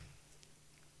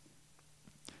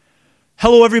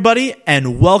Hello, everybody,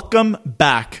 and welcome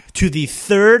back to the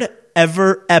third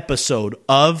ever episode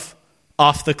of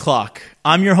Off the Clock.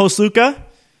 I'm your host, Luca.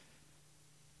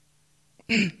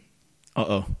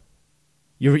 Uh-oh.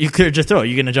 You cleared your throat.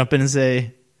 You going to jump in and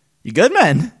say, you good,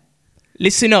 man?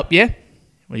 Listen up, yeah?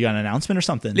 Well, you got an announcement or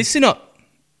something? Listen up.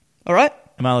 All right?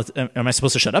 Am I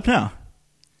supposed to shut up now?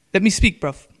 Let me speak,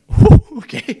 bruv.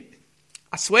 Okay.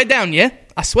 I swear down, yeah?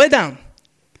 I swear down.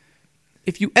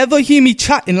 If you ever hear me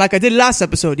chatting like I did last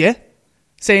episode, yeah?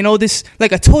 Saying all this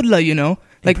like a toddler, you know?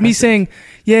 Like Impressive. me saying,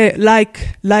 yeah,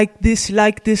 like this. You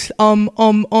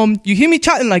hear me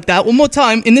chatting like that one more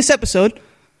time in this episode,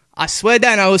 I swear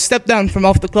down I will step down from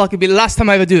Off the Clock. It'll be the last time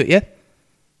I ever do it, yeah?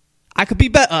 I could be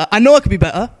better. I know I could be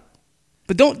better.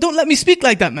 But don't let me speak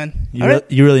like that, man. You, all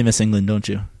right? you really miss England, don't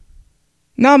you?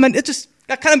 Nah, man, it's just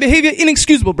that kind of behavior,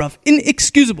 inexcusable, bruv.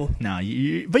 Inexcusable. No,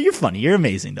 but you're funny. You're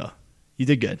amazing, though. You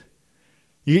did good.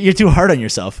 You're too hard on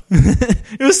yourself.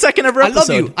 It was second ever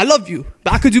episode. I love you,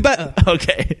 but I could do better.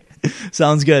 Okay.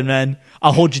 Sounds good, man.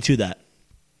 I'll hold you to that.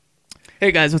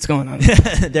 Hey guys, what's going on?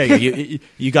 There you go.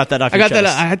 You got that off your chest. That.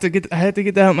 I had to get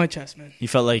that out of my chest, man. You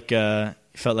felt like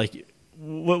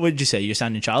what did you say? You're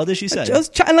sounding childish, you said? I was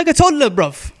chatting like a toddler,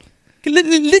 bruv.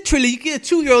 Literally, you get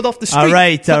a 2-year-old off the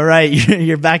street. All right.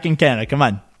 You're back in Canada. Come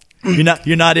on.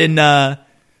 You're not in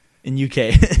UK.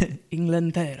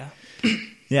 Inglaterra.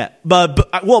 Yeah,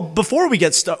 but before we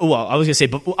get started, I was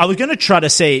gonna try to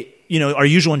say, our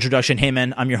usual introduction. Hey,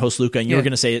 man, I'm your host Luca, and you were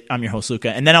gonna say I'm your host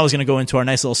Luca, and then I was gonna go into our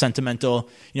nice little sentimental,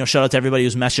 shout out to everybody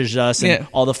who's messaged us and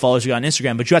all the followers we got on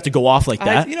Instagram. But you have to go off like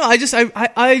that.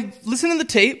 I listened to the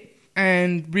tape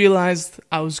and realized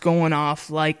I was going off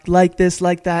like this,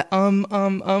 like that. No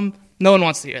one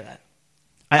wants to hear that.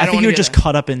 I think you're just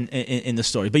caught up in the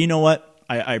story. But you know what?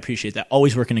 I appreciate that.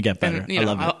 Always working to get better. And, I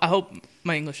love it. I hope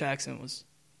my English accent was.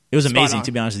 It was amazing,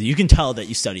 to be honest with you. You can tell that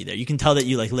you studied there. You can tell that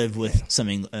you live with some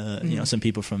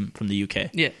people from the UK.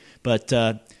 Yeah. But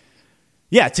to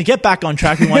get back on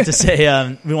track, we want to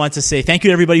say thank you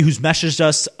to everybody who's messaged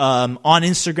us on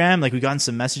Instagram. Like, we've gotten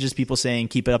some messages, people saying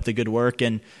keep it up the good work,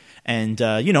 and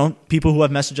people who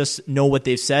have messaged us know what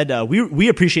they've said. We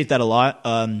appreciate that a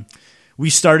lot. We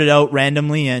started out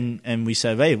randomly and we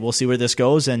said, hey, we'll see where this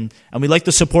goes, and we like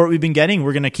the support we've been getting.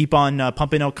 We're going to keep on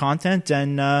pumping out content,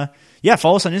 and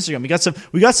follow us on Instagram.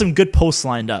 We got some good posts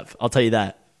lined up. I'll tell you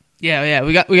that. Yeah.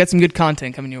 We got some good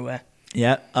content coming your way.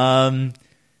 Yeah.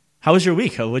 How was your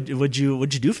week? What'd you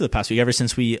do for the past week ever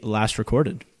since we last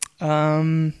recorded?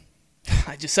 I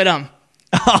just said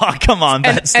Oh, come on.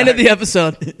 End of the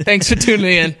episode. Thanks for tuning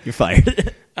in. You're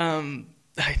fired.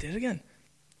 I did it again.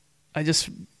 I just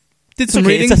did some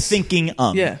readings. It's a thinking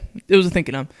Yeah, it was a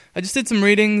thinking I just did some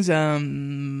readings.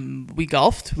 We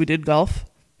golfed. We did golf.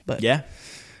 But yeah.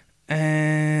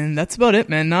 And that's about it,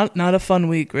 man. Not a fun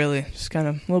week, really. Just kind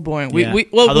of a little boring. Yeah.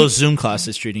 How those Zoom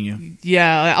classes treating you?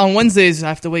 Yeah, on Wednesdays I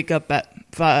have to wake up at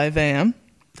 5 a.m.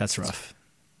 That's rough.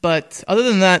 But other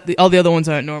than that, all the other ones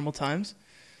are at normal times.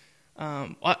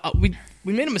 We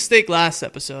made a mistake last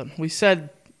episode. We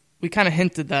kind of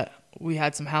hinted that we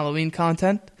had some Halloween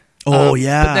content. Oh,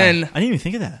 yeah. But then I didn't even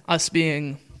think of that. Us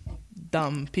being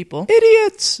dumb people.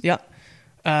 Idiots. Yeah.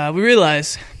 We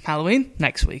realize Halloween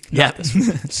next week, not this week.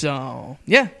 So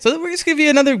we're just gonna give you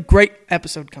another great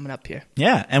episode coming up here.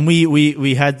 Yeah, and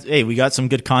we got some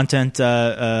good content.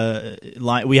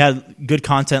 We had good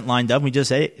content lined up. We just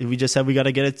said we got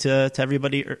to get it to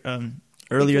everybody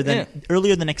earlier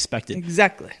than expected.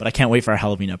 Exactly. But I can't wait for our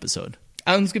Halloween episode.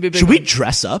 It's gonna be a big Should one. we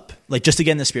dress up, just to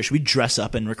get in the spirit? Should we dress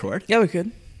up and record? Yeah, we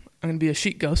could. I'm gonna be a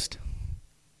sheet ghost,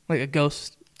 like a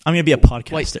ghost. I'm gonna be a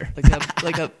podcaster,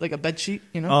 like a bed sheet,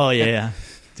 Oh yeah.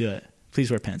 Do it.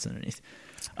 Please wear pants underneath.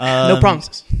 No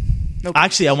promises.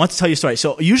 Actually, I want to tell you a story.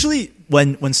 So usually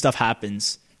when stuff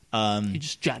happens, you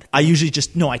just jot it.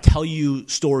 I tell you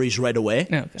stories right away.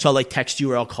 Yeah, okay. So I'll text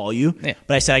you or I'll call you. Yeah.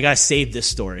 But I said I gotta save this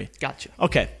story. Gotcha.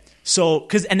 Okay. So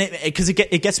because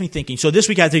it gets me thinking. So this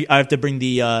week I have to bring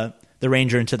the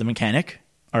Ranger into the mechanic.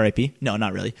 R.I.P. No,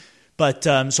 not really. But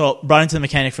so brought into the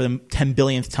mechanic for the 10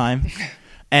 billionth time.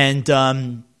 And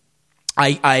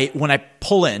I when I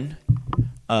pull in,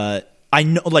 I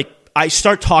know I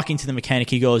start talking to the mechanic.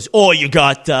 He goes, "Oh, you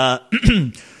got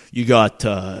an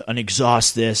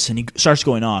exhaust this," and he starts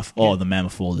going off. "Oh, the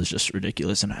manifold is just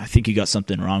ridiculous, and I think you got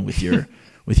something wrong with your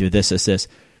this."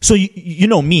 So you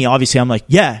know me, obviously. I'm like,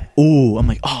 "Yeah." Ooh, I'm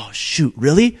like, "Oh shoot,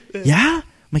 really? Yeah."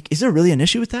 I'm like, "Is there really an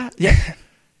issue with that?" Yeah.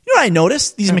 You know what I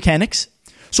noticed? These mechanics.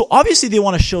 So obviously they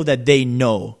want to show that they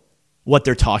know what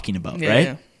they're talking about, right?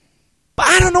 Yeah. But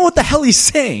I don't know what the hell he's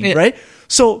saying, right?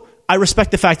 So I respect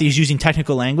the fact that he's using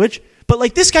technical language,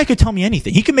 but this guy could tell me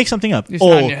anything. He could make something up. He's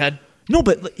not in your head. No,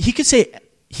 but he could say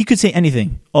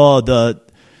anything. Oh, the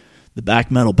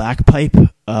back metal back pipe.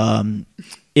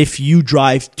 If you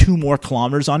drive 2 more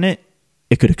kilometers on it,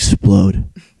 it could explode.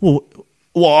 Well,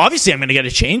 obviously I'm going to get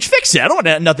a change. Fix it. I don't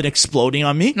want nothing exploding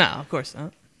on me. No, of course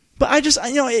not. But I just,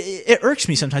 it irks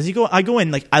me sometimes. I go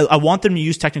in, like, I want them to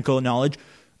use technical knowledge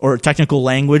or technical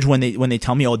language when they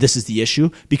tell me, oh, this is the issue,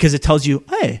 because it tells you,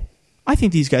 hey, I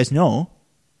think these guys know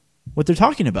what they're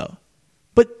talking about.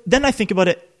 But then I think about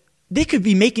it, they could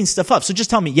be making stuff up. So just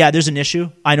tell me, yeah, there's an issue.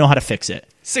 I know how to fix it.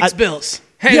 $6 bills.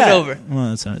 Hand it over. Well,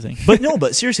 that's another thing. But no,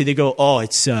 but seriously, they go, oh, he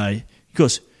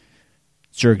goes,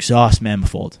 it's your exhaust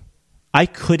manifold. I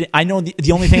know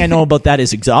the only thing I know about that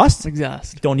is exhaust.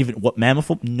 What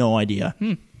manifold? No idea.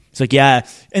 It's like, yeah.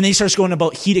 And then he starts going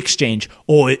about heat exchange.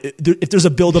 Oh, if there's a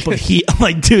buildup of heat, I'm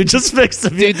like, dude, just fix it.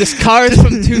 Dude, this car is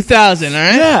from 2000, all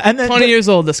right? Yeah. And then, 20 years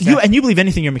old, this car. You believe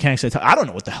anything your mechanics say. I don't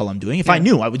know what the hell I'm doing. If I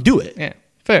knew, I would do it. Yeah.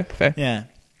 Fair. Yeah.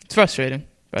 It's frustrating.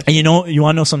 And you want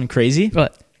to know something crazy?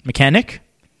 What? Mechanic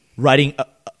riding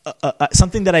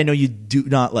something that I know you do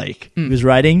not like. He was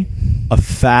riding a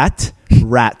fat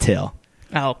rat tail.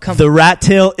 Oh, come on. The rat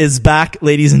tail is back,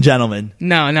 ladies and gentlemen.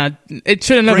 No. It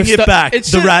should have never started. Bring it back.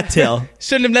 The rat tail.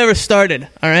 Shouldn't have never started,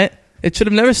 all right? It should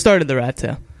have never started, the rat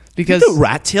tail. Because the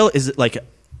rat tail is like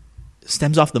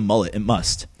stems off the mullet. It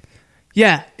must.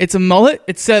 Yeah, it's a mullet,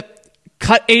 except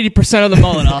cut 80% of the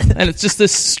mullet off, and it's just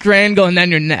this strand going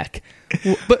down your neck.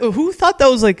 But who thought that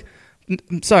was like...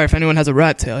 I'm sorry if anyone has a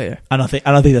rat tail here. I don't think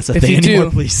that's a thing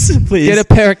anymore. Please. Get a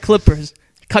pair of clippers.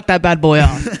 Cut that bad boy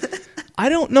off. I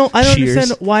don't know. I don't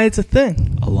understand why it's a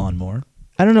thing. A lawnmower.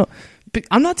 I don't know. But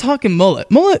I'm not talking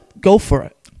mullet. Mullet, go for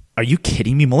it. Are you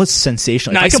kidding me? Mullet's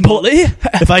sensational. Nice mullet.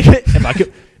 If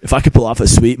I could pull off a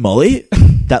sweet mullet,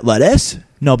 that lettuce.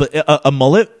 No, but a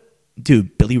mullet,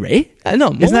 dude. Billy Ray. I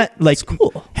know. Isn't that like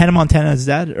cool? Hannah Montana's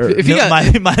dad, or if you got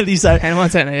Miley Cyrus. Hannah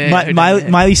Montana. Yeah,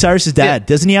 Miley Cyrus's dad. Yeah.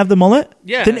 Doesn't he have the mullet?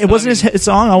 Yeah. It wasn't his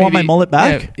song. I want my mullet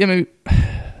back. Yeah, maybe.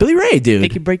 Billy Ray, dude.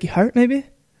 Make you break your heart, maybe.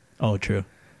 Oh, true.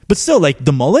 But still, like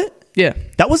the mullet. Yeah,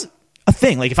 that was a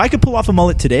thing. Like if I could pull off a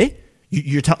mullet today,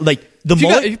 you're like the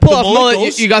mullet. If you pull off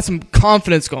mullet, you got some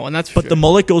confidence going. That's for sure. The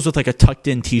mullet goes with like a tucked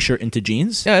in t-shirt into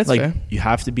jeans. Yeah, that's like fair. You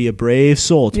have to be a brave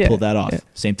soul to pull that off. Yeah.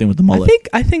 Same thing with the mullet.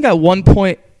 I think at one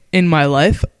point in my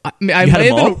life, I may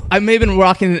have been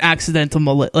rocking an accidental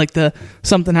mullet. Like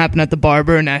something happened at the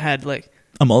barber and I had like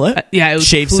a mullet. Yeah, it was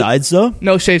shaved sides though.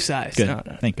 No shaved sides. Good. No.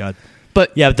 Thank God.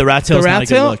 But yeah, the rat tail is not a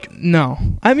good look. No,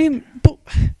 I mean, but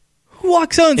who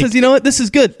walks out and says, you know what, this is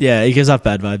good? Yeah, it gives off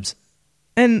bad vibes.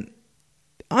 And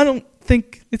I don't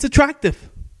think it's attractive.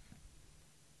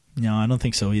 No, I don't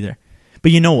think so either.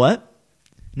 But you know what?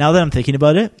 Now that I'm thinking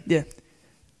about it, yeah.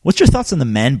 What's your thoughts on the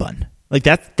man bun? Like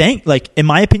that thing, like in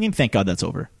my opinion, thank God that's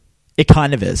over. It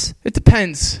kind of is. It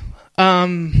depends. I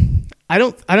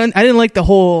didn't like the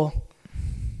whole,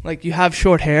 like you have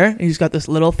short hair and he's got this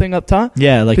little thing up top.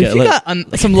 Yeah, like if you got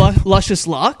some luscious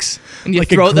locks and you like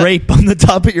throw a grape on the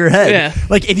top of your head. Yeah.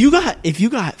 Like if you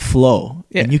got flow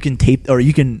and you can tape or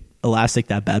you can elastic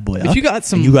that bad boy up. If you got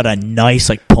some, and you got a nice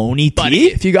like pony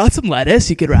tee. If you got some lettuce,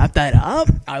 you could wrap that up.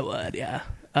 I would, yeah.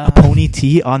 A pony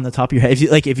tee on the top of your head.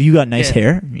 If you got nice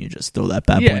hair, you just throw that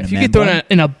bad boy in a man bun. If you could throw it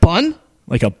in a bun,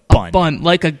 like a bun,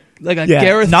 like a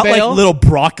Gareth not Bale, like little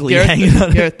broccoli hanging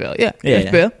out. Gareth Bale,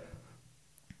 Gareth Bale,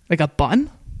 like a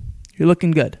bun, you're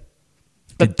looking good.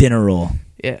 But a dinner roll,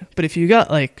 yeah. But if you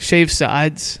got like shaved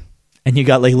sides, and you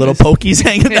got like little pokies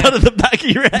hanging out of the back of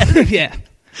your head, yeah.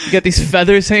 You got these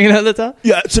feathers hanging out of the top.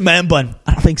 Yeah, it's a man bun.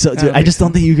 I don't think so, dude. I just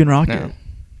don't think you can rock it.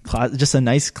 Just a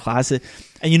nice classic.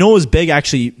 And you know what was big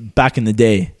actually back in the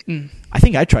day? I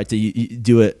think I tried to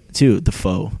do it too. The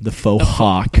faux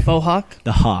hawk. Faux hawk?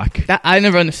 The hawk. I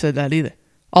never understood that either.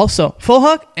 Also, faux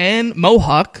hawk and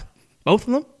mohawk, both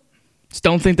of them, just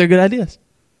don't think they're good ideas.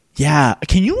 Yeah.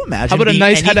 Can you imagine? How about a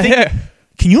nice head of hair?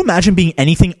 Can you imagine being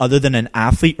anything other than an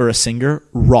athlete or a singer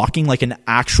rocking like an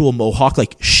actual mohawk,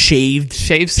 like shaved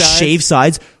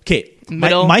sides? Okay.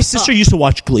 My sister used to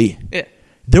watch Glee. Yeah.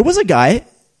 There was a guy.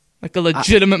 Like a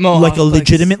legitimate mohawk. Like a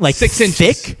legitimate, like 6 inches.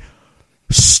 Thick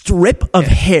strip of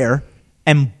hair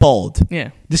and bald.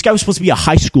 Yeah. This guy was supposed to be a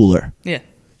high schooler. Yeah.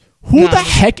 Who the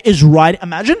heck is riding?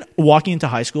 Imagine walking into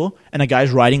high school and a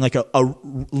guy's riding like a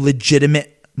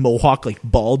legitimate mohawk, like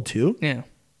bald too. Yeah.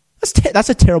 That's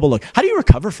a terrible look. How do you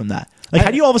recover from that? Like, how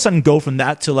do you all of a sudden go from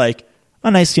that to like a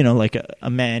nice, like a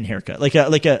man haircut, like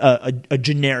a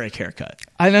generic haircut?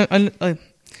 I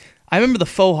remember the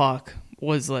faux hawk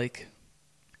was like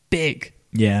big.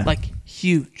 Yeah. Like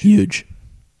huge.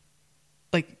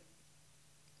 Like,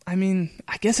 I mean,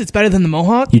 I guess it's better than the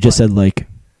mohawk. You just said like,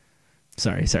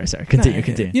 sorry.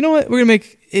 Continue. You know what? We're going to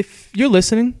make, if you're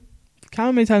listening, count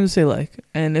how many times we say like,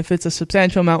 and if it's a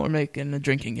substantial amount, we're making a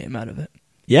drinking game out of it.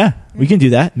 Yeah, we can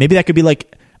do that. Maybe that could be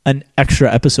like an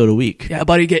extra episode a week. Yeah,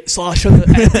 buddy, get sloshed on the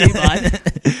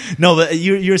vibe. No, but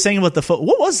you were saying about the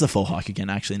what was the faux hawk again?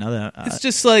 Actually, now that It's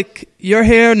just like your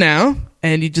hair now,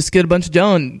 and you just get a bunch of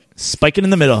gel and spike it in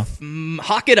the middle.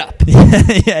 hawk it up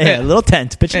yeah, a little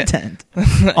tent, pitch a tent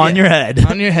on your head.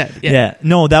 On your head. Yeah.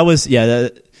 No, that was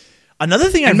another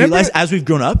thing I realized as we've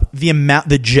grown up,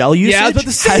 the gel usage. Yeah, I was about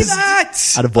to say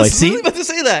that. Out of voice. I was really about to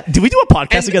say that. Did we do a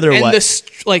podcast together or and what?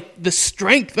 The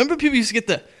strength. Remember, people used to get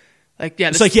the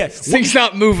it's thing's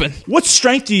not moving. What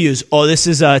strength do you use? Oh, this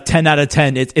is a 10 out of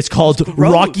 10. It's called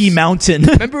Rocky Mountain.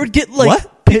 Remember, it would get like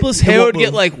what? People's hair would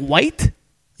get like white.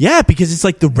 Yeah, because it's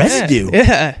like the residue.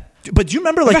 Yeah. But do you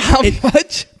remember how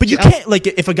much? But you can't like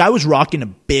if a guy was rocking a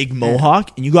big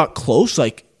mohawk and you got close,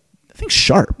 like that thing's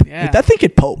sharp. Yeah. Like, that thing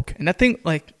could poke. And that thing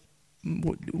like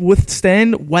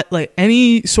withstand wet like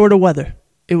any sort of weather.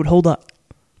 It would hold up.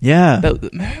 Yeah.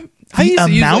 The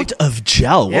amount of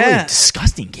gel. Yeah. What a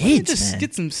disgusting games, just man.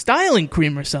 get some styling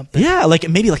cream or something. Yeah, like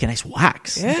maybe like a nice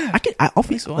wax. Yeah. I'll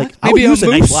use like maybe I'll use a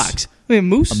nice mousse. wax. Maybe a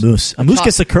mousse. A mousse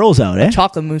gets the curls out, eh?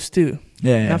 Chocolate mousse too.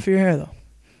 Yeah. Not for your hair though.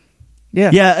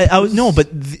 Yeah. Yeah, I would no, but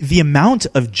the amount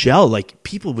of gel, like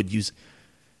people would use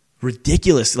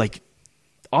ridiculous, like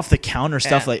off the counter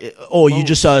stuff. Like, you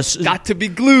just got to be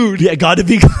glued. Yeah, got to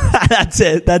be. That's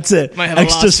it. Might have extra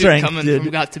a lawsuit strength, coming dude.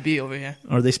 from Got to Be over here.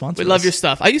 Are they sponsored? We love your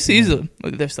stuff. I used to use them,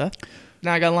 their stuff.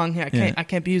 Now I got long hair. I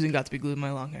can't be using Got to Be glued in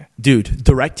my long hair. Dude,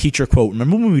 direct teacher quote.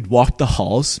 Remember when we'd walk the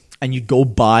halls and you'd go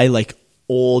by like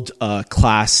old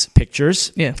class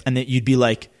pictures? Yeah, and then you'd be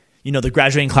like, the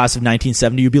graduating class of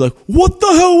 1970, you'd be like, what the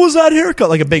hell was that haircut?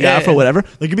 Like a big afro, whatever.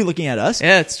 Like you'd be looking at us.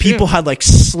 Yeah, it's people true. had like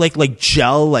slick, like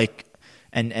gel, like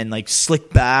and like slick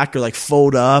back or like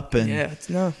fold up and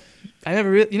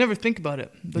you never think about it.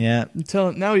 But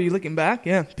until now, you're looking back.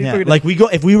 Yeah, like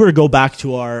if we were to go back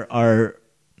to our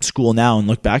school now and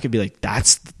look back, it'd be like,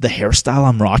 that's the hairstyle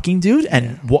I'm rocking, dude.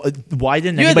 And why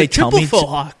didn't anybody tell me? Faux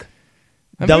hawk.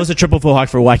 That was a triple faux hawk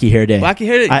for Wacky Hair Day. Wacky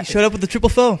Hair Day. You showed up with the triple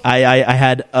faux. I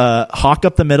had hawk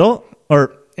up the middle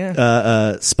or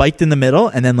spiked in the middle,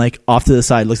 and then like off to the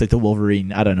side looks like the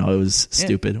Wolverine. I don't know. It was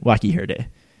stupid. Wacky Hair Day.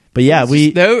 But yeah,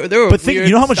 you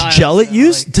know how much gel it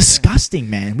used? Like, disgusting,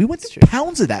 man. We went through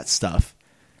pounds of that stuff.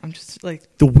 I'm just like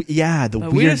the weird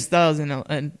weirdest styles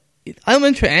in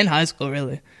elementary and high school,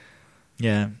 really.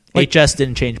 Yeah, like, HS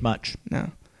didn't change much.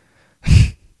 No,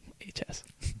 HS.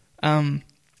 I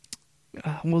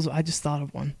just thought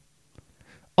of one.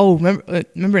 Oh,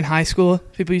 remember in high school,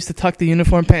 people used to tuck the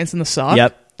uniform pants in the sock?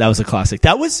 Yep, that was a classic.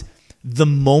 That was the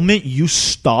moment you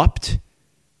stopped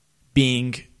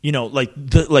being,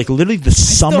 literally the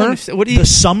summer. The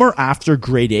summer after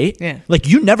grade 8. Yeah. Like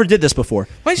you never did this before.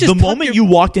 The moment you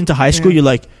walked into high school, you're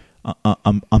like,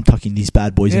 I'm tucking these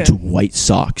bad boys into white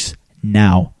socks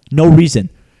now. No reason.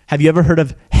 Have you ever heard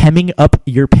of hemming up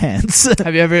your pants?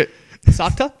 Have you ever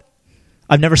sock tucked?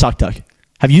 I've never sock tucked.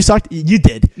 Have you socked? You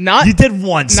did. You did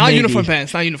once. Not maybe. uniform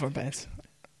pants.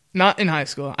 Not in high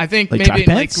school. I think like maybe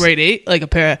in like grade 8, like a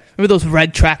pair. Remember those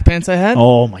red track pants I had?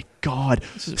 Oh my god!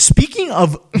 Speaking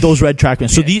of those red track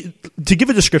pants, so to give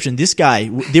a description, this guy,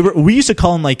 we used to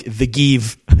call him like the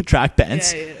Give track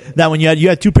pants. Yeah. That when you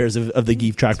had 2 pairs of the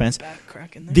Give track pants,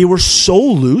 they were so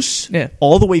loose,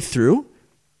 all the way through.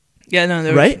 Yeah, no,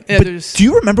 they were, right. Yeah, but do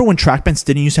you remember when track pants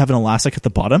didn't used to have an elastic at the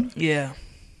bottom? Yeah.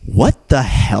 What the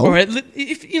hell? Or even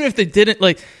if they didn't,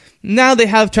 like now they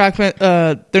have track pants.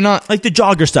 They're not like the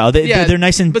jogger style. They're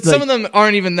nice and. But some of them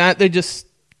aren't even that.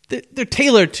 They're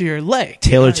tailored to your leg.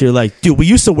 To your leg, dude. We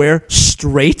used to wear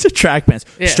straight track pants,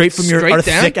 straight from our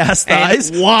thick ass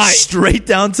thighs, straight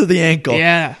down to the ankle.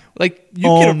 Yeah, like you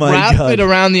could wrap it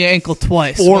around the ankle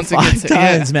twice, 4 or 5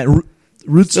 times, man.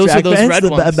 Roots track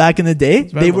pants back in the day,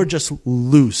 they were just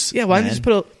loose. Yeah, why don't you just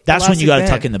put a? That's when you got to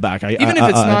tuck in the back. Even if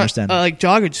it's not understand. Like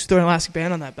jogger, just throw an elastic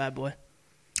band on that bad boy.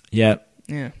 Yeah.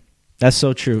 That's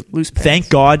so true. Loose pants.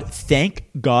 Thank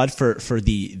God for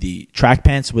the track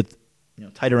pants with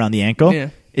tight around the ankle.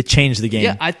 Yeah. It changed the game.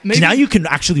 Yeah, now you can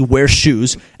actually wear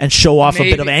shoes and show off a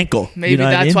bit of ankle. Maybe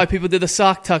that's why people did the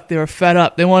sock tuck. They were fed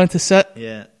up. They wanted to set.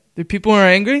 Yeah. The people were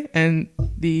angry, and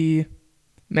the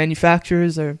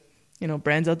manufacturers or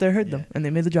brands out there heard them, and they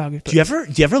made the jogger. Do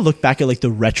you ever look back at like the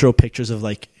retro pictures of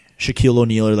like Shaquille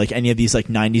O'Neal or like any of these like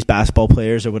 90s basketball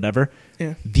players or whatever?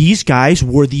 Yeah. These guys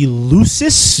wore the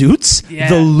loosest suits,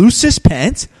 the loosest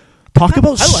pants. Talk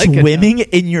about swimming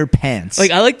in your pants. Like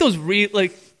I like those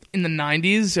in the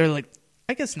 90s or like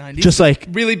I guess 90s. Just like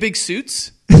really big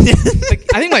suits. Like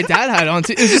I think my dad had on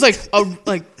too. It was just like a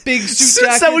big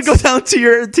suits that would go down to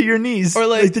your knees, or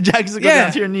like the jackets that go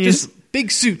down to your knees. Just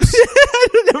big suits.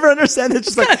 I never understand. It's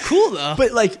just Kind like of cool though.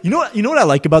 But like, you know what I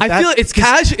like about that? I feel it's 'Cause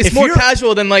casual. It's if more you're-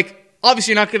 casual than like.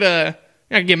 Obviously, you're not gonna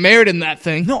get married in that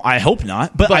thing. No, I hope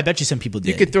not. But I bet you some people did.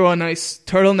 You could throw a nice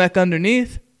turtleneck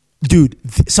underneath. Dude,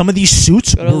 some of these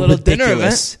suits Got a were little dinner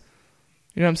ridiculous.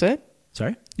 You know what I'm saying?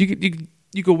 Sorry?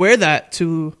 You could wear that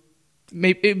to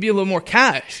maybe it'd be a little more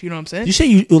cash. You know what I'm saying? You say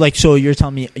you like, so you're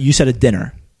telling me you said a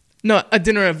dinner, No, a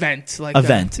dinner event, like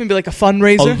Event. maybe like a a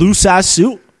fundraiser. loose ass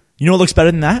suit. You know what looks better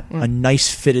than that? A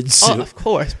nice fitted suit. Oh, of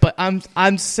course, but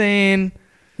I'm saying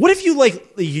What if you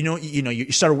like,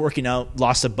 you started working out,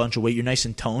 lost a bunch of weight, you're nice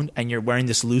and toned, and you're wearing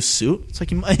this loose suit? It's like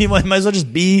you might as well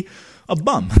just be a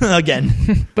bum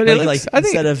again. But like, it looks, like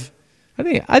instead of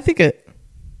I think it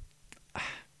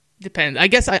depends. I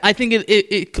guess I think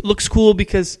it looks cool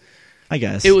because I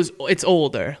guess it's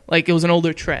older. Like it was an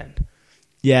older trend.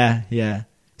 yeah.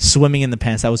 Swimming in the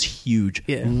pants, that was huge.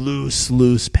 Yeah.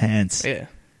 Loose pants. Yeah,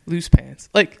 loose pants.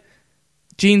 Like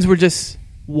jeans were just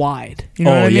wide. You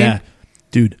know what I mean? Yeah.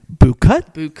 Dude, boot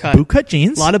cut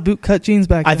jeans. A lot of boot cut jeans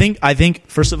back then. I think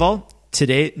first of all,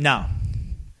 today now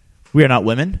we are not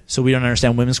women, so we don't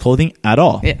understand women's clothing at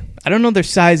all. Yeah, I don't know their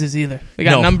sizes either. They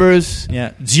got No. numbers.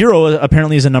 Yeah, 0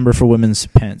 apparently is a number for women's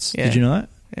pants. Yeah. Did you know that?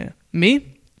 Yeah,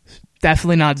 me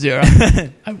definitely not 0.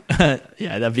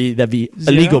 Yeah, that'd be 0?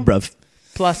 illegal, bruv.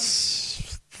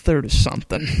 Plus 30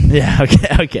 something. Yeah,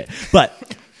 okay.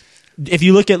 But if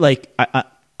you look at like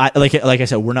like I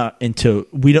said, we're not into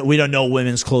we don't know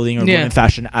women's clothing or women's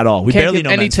fashion at all. We Can't barely give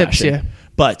know any men's tips, fashion. yeah.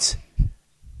 But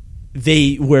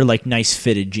they wear like nice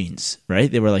fitted jeans,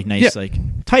 right? They wear like nice like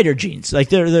tighter jeans. Like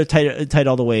they're tight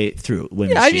all the way through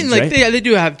women's Yeah, I jeans, mean, like right? they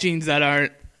do have jeans that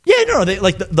aren't. Yeah, no, they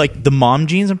like the mom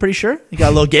jeans. I'm pretty sure you got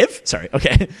a little give. Sorry,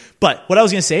 okay. But what I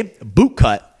was gonna say, boot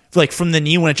cut, like from the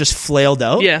knee when it just flailed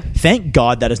out. Yeah. Thank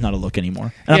God that is not a look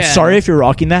anymore. And Yeah. I'm sorry if you're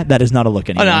rocking that. That is not a look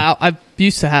Oh anymore. no, I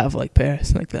used to have like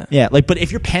pairs like that. Yeah, like, but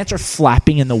if your pants are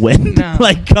flapping in the wind, No.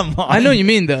 like, come on. I know what you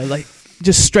mean though, like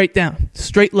just straight down,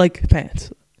 straight like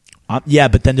pants. Yeah,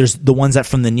 but then there's the ones that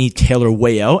from the knee tailor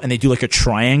way out, and they do like a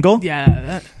triangle. Yeah,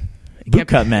 that Boot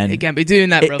cut, man. It can't be doing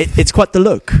that, bro. It's quite the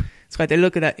look. It's quite they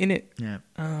look at that in it. Yeah.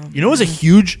 You know, it was a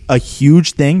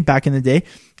huge thing back in the day.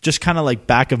 Just kind of like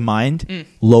back of mind,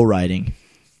 low riding.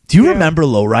 Do you remember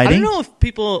low riding? I don't know if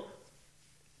people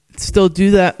still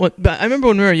do that. But I remember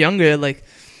when we were younger, like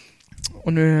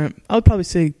I would probably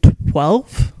say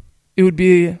 12, it would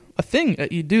be a thing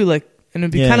that you do, like, and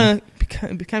it'd be kind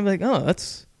of like, oh,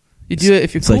 that's you do it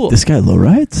if you're It's cool. like, this guy low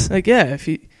rides? Like, yeah, if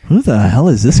you. Who the hell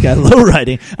is this guy low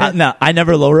riding? No, I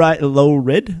never low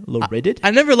ridded.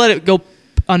 I never let it go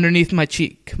underneath my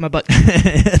cheek, my butt.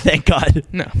 Thank God.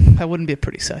 No, that wouldn't be a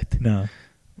pretty sight. No.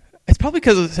 It's probably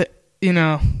because you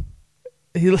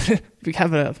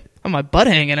have on my butt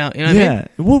hanging out. You know what I mean?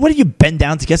 Well, what do you bend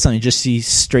down to get something? You just see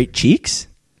straight cheeks?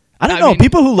 I don't know. mean,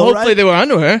 People who low hopefully ride. they were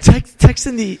underwear. Text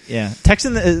in the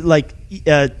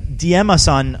DM us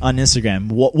on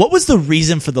Instagram. What was the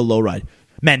reason for the low ride?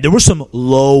 Man, there were some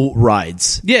low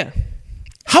rides. Yeah,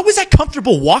 How was that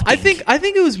comfortable walking? I think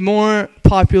it was more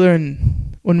popular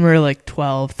when we were like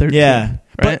 12, 13. Yeah,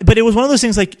 right. but it was one of those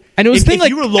things like, And it was if, a thing if like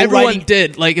you were low everyone riding,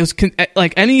 did. Like it was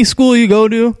like any school you go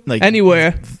to, like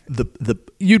anywhere, the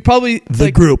you'd probably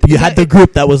like, group you had the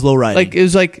group that was low riding. like it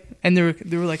was like, and they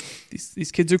were like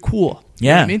these kids are cool. You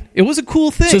know Yeah. what I mean, it was a cool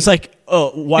thing. So it's like,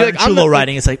 oh, why You're like, aren't you I'm not, low like-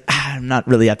 riding? It's like, I'm not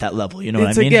really at that level. You know what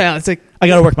it's I like mean? yeah, it's like I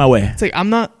got to work my way. it's like I'm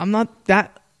not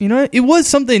that. You know, it was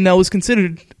something that was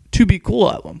considered to be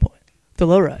cool at one point. The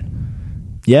low ride.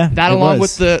 Yeah, That it along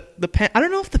was. with the pants. I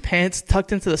don't know if the pants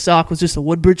tucked into the sock was just a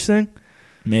Woodbridge thing.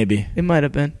 Maybe. It might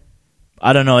have been.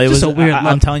 I don't know. It Just was a weird I'm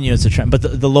look. telling you, it's a trend. But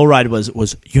the low ride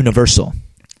was universal.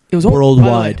 It was Worldwide.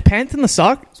 by the way, pants in the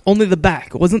sock. Only the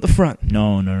back. It wasn't the front.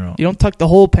 No. You don't tuck the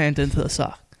whole pant into the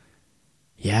sock.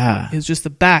 Yeah, It was just the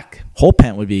back. whole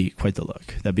pant would be quite the look.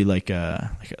 That'd be like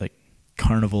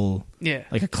carnival, Yeah.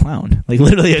 like a clown, like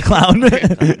literally a clown.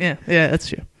 yeah, that's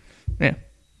true. Yeah.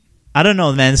 I don't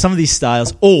know, man. Some of these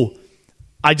styles. Oh,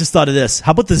 I just thought of this.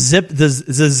 How about the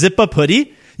zip up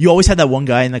hoodie? You always had that one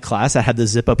guy in the class that had the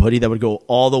zip up hoodie that would go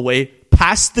all the way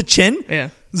past the chin. Yeah.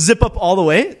 Zip up all the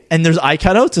way, and there's eye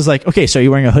cutouts. It's like, okay, so are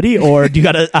you wearing a hoodie or do you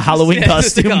got a Halloween Yeah,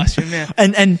 just a costume? costume, yeah.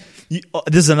 And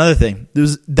this is another thing.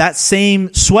 There's that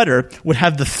same sweater would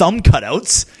have the thumb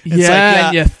cutouts. It's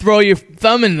And you throw your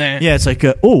thumb in there. yeah, it's like,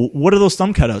 oh, what are those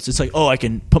thumb cutouts? It's like, oh, I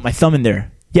can put my thumb in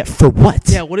there. Yeah, for what?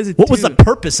 Yeah, what does it What was do? the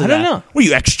purpose of I that? don't know. Were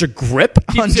you extra grip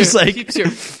on just like keeps your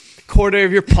quarter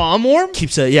of your palm warm.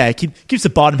 keeps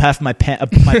the bottom half of my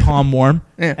my palm warm,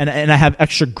 Yeah. and I have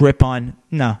extra grip on.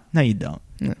 No, you don't.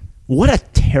 No. What a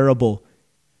terrible.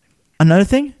 Another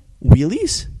thing,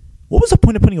 wheelies. What was the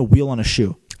point of putting a wheel on a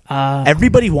shoe?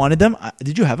 Everybody wanted them.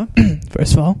 Did you have them?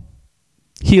 First of all,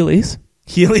 Heelys.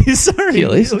 Heelys, sorry.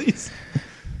 Heelys.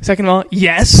 Second of all,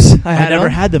 yes, I never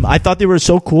them. had them. I thought they were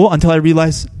so cool until I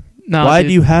realized, No, why dude,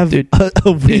 do you have dude,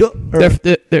 a wheel?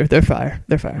 They're fire.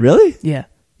 They're fire. Really? Yeah.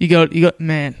 You go,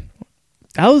 man.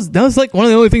 That was like one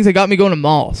of the only things that got me going to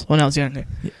malls when I was younger.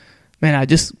 Man, I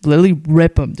just literally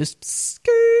rip them, just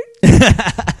skirt.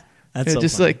 That's so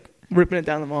just funny. like ripping it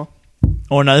down the mall.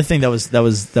 Oh, another thing that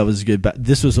was good. But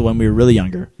this was when we were really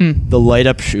younger. The light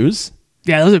up shoes.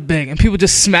 Yeah, those are big, and people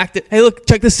just smacked it. Hey, look,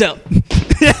 check this out. You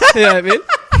know what I mean?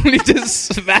 We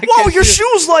just smacked. Whoa, that your shit.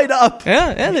 shoes light up.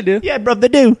 Yeah, they do. Yeah, bro, they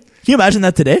do. Can you imagine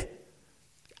that today?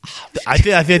 I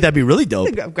feel like that'd be really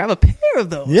dope. Grab a pair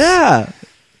of those. Yeah.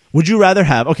 Would you rather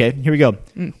have? Okay, here we go.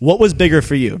 What was bigger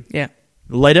for you? Yeah.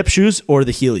 Light up shoes or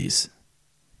the Heelys?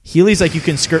 Heelys, like you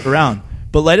can skirt around,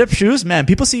 but light up shoes, man,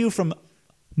 people see you from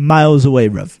miles away,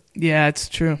 bruv. Yeah, it's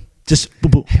true. Just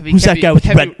boom, boom. Heavy- Who's that heavy- guy with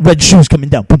heavy- red shoes coming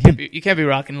down? Boom, boom. You can't be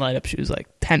rocking light up shoes like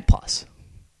 10 plus.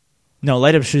 No,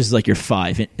 light up shoes is like you're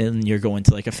 5 and you're going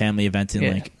to like a family event and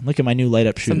Yeah. like, look at my new light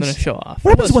up shoes. Something to show off.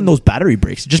 What happens when those battery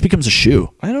breaks? It just becomes a shoe.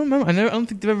 I don't remember. I don't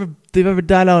think they've ever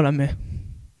died out on me.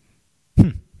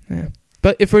 Yeah.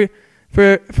 But if we're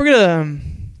gonna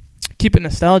keep it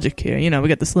nostalgic here, you know, we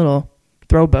got this little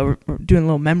throwback. We're doing a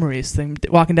little memories thing,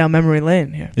 walking down memory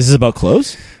lane here. Is this about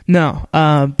clothes? No,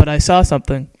 but I saw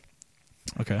something.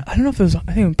 Okay. I don't know if it was. I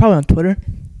think it was probably on Twitter.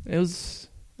 It was.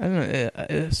 I don't know.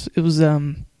 It was.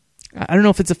 I don't know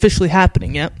if it's officially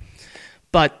happening yet,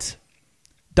 but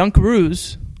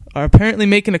Dunkaroos are apparently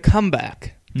making a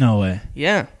comeback. No way.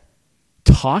 Yeah.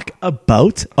 Talk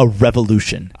about a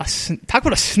revolution. Talk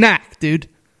about a snack, dude.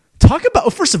 Talk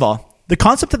about, first of all, the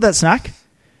concept of that snack.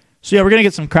 So yeah, we're gonna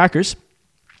get some crackers.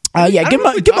 Yeah, I give don't know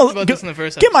if we him talked about this in the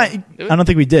first give my. episode. Did we? I don't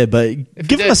think we did, but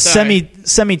give him did, a sorry.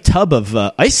 semi tub of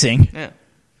icing. Yeah.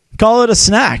 Call it a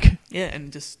snack. Yeah,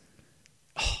 and just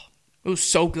it was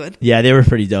so good. Yeah, they were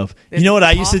pretty dope. You know what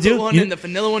I used to Chocolate do? One You- and the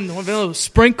vanilla one, vanilla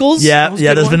sprinkles. yeah, That was yeah.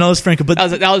 a good There's one. vanilla sprinkle, but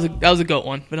That was a goat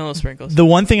one. Vanilla sprinkles. the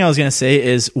one thing I was gonna say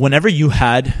is whenever people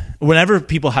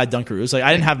had Dunkaroos, like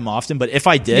I didn't have them often, but if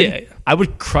I did, Yeah. I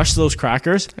would crush those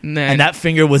crackers, And then- and that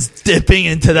finger was dipping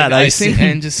into that icing.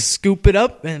 and just scoop it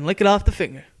up and lick it off the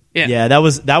finger. Yeah. Yeah, that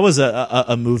was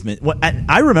a movement.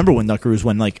 I remember when Dunkaroos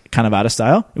went like kind of out of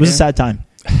style. It was a Yeah. sad time.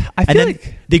 I feel then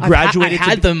like they graduated I to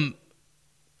had be- them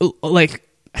like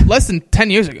less than 10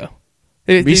 years ago.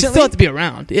 They Recently? still have to be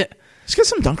around. Yeah. Let's get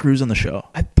some Dunkaroos on the show.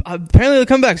 Apparently they'll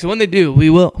come back. So when they do, we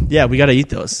will. Yeah, we got to eat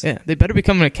those. Yeah, they better be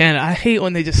coming to Canada. I hate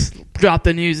when they just drop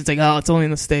the news. It's like, oh, it's only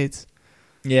in the States.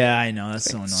 Yeah, I know. That's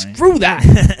so annoying. Screw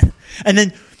that. And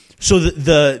then, so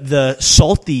the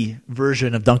salty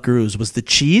version of Dunkaroos was the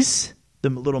cheese, the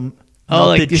little Oh,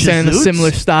 like melted you're saying a Chizoots,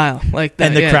 similar style, like that,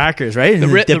 and the yeah. crackers, right? And The,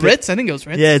 then the dip it- Ritz, I think it was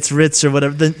Ritz. Yeah, it's Ritz or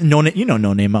whatever. The no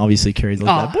name obviously carries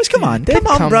like Oh, that. Boys, come on, they'd come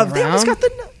on, come bro. They almost around. got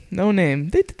the. No name.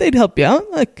 They'd help you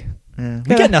out. Like, Yeah.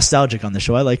 We get nostalgic on the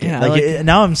show. I like it. Yeah, I like it.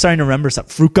 Now I'm starting to remember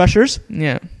stuff. Fruit Gushers.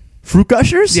 yeah, Fruit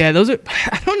Gushers. yeah. Those are.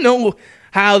 I don't know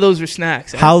how those were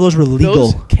snacks. How those were legal.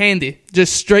 Those candy,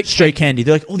 just straight Candy.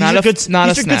 They're like, oh, these Not are a- good. not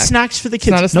these a are snack. good snacks for the It's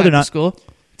kids. not a No, snack they're for not. school.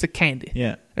 It's a candy.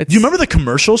 Yeah. It's- Do you remember the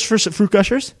commercials for Fruit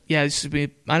Gushers? Yeah, it used to be.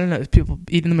 I don't know. People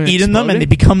eating them. And Eating them and they exploding.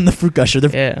 become the Fruit Gusher.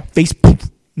 Their Yeah. face poof,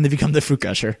 and they become the Fruit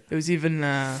Gusher. There was even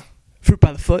fruit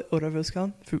by the foot, whatever it's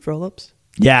called, fruit roll-ups.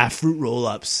 Yeah, fruit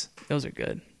roll-ups. Those are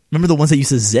good. Remember the ones that used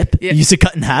to zip? Yeah. You used to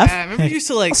cut in half? I remember you used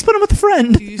to like. I'll split them with a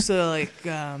friend. You used to like.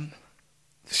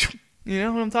 You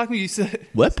know what I'm talking about? You used to.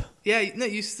 Whip? Yeah, no,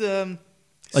 you used to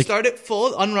Like- start it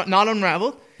full, not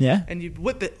unraveled, Yeah. and you'd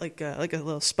whip it like a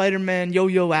little Spider-Man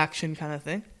yo-yo action kind of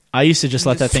thing. I used to just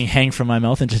let that thing hang from my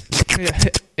mouth and just...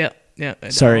 Yeah.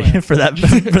 Sorry Oh, yeah. for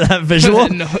that visual.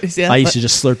 Noise, yeah. I used to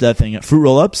just slurp that thing. Fruit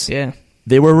roll-ups, Yeah,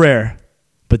 they were rare,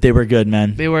 but they were good,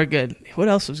 man. they were good. What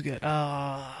else was good?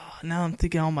 Now I'm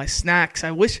thinking all my snacks.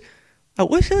 I wish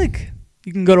like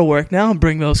you can go to work now and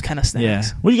bring those kind of snacks.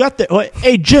 Yeah. What do you got there? Oh,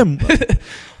 hey, Jim.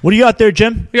 What do you got there,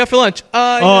 Jim? We got for lunch.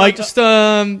 Just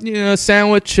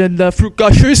sandwich and fruit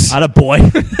gushers. Atta boy.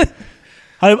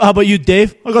 How about you,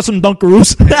 Dave? I got some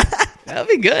Dunkaroos. That'd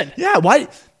be good. Yeah, why?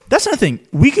 That's another thing.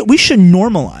 We should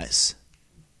normalize,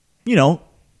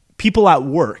 people at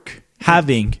work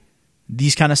having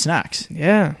these kind of snacks.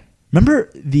 Yeah, Remember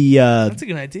the that's a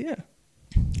good idea.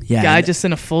 Guy just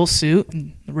in a full suit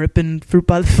and ripping fruit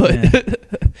by the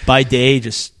foot. by day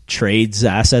just trades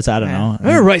assets. I don't know.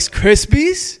 Remember Rice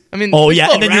Krispies? I mean, Oh they're yeah,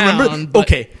 still and then you around, remember? but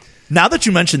Okay, now that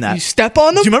you mentioned that, you step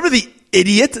on them. do you remember the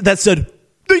idiot that said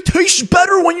they taste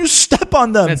better when you step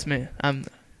on them? That's me. I'm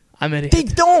I'm idiot. They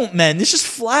don't, man. It's just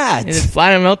flat. And then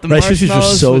flatten them out the Rice Krispies were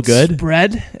marshmallows so with good.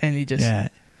 spread, and you just. Yeah.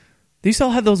 They used to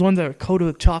all have those ones that were coated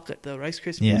with chocolate, the Rice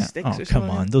Krispies Yeah. sticks Oh, or something. come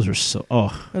on. Those are so.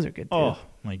 Oh. Those are good, too. Oh,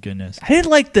 my goodness. I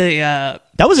didn't like the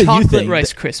That was a new chocolate thing.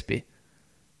 Rice Krispie.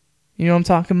 You know what I'm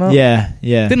talking about? Yeah.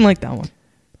 Yeah. Didn't like that one.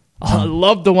 I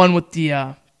loved the one with the,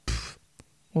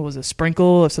 what was it, sprinkle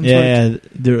or some sort of Yeah.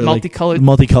 They're multicolored.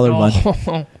 Multicolored one.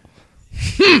 Oh.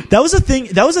 That was a thing.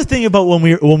 That was a thing about when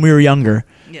we were younger.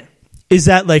 Yeah. Is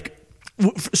that like?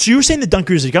 So you were saying the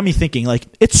Dunkaroos? It got me thinking. Like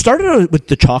it started out with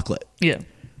the chocolate. Yeah.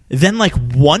 Then like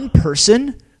one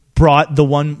person brought the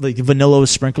one like vanilla with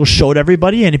sprinkles, showed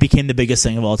everybody, and it became the biggest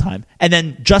thing of all time. And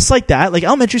then just like that, like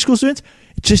elementary school students,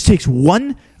 it just takes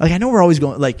one. Like I know we're always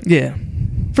going like. Yeah.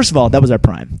 First of all, that was our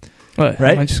prime, What?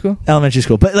 right? Elementary school? Elementary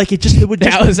school, but like it would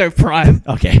just. That was our prime.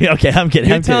 Okay, I'm kidding.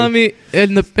 You're I'm telling kidding.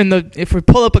 me in the if we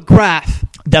pull up a graph,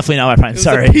 Definitely not my prime. it was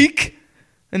Sorry. a peak,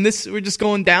 and this we're just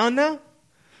going down now.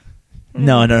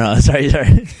 No.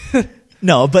 Sorry.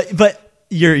 No, but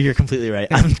you're completely right.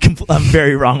 I'm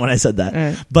very wrong when I said that. All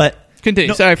right. But Continue.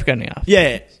 No. Sorry for cutting you off.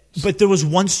 yeah. But there was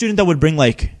one student that would bring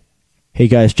like, "Hey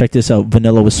guys, check this out: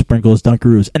 vanilla with sprinkles,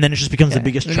 Dunkaroos," and then it just becomes the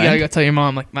biggest Then trend. You gotta tell your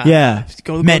mom like, Yeah,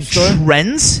 go to the man, store.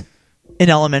 trends in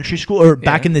elementary school or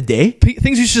back in the day.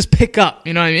 Things you should just pick up.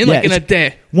 You know what I mean? Yeah, Like in a it's-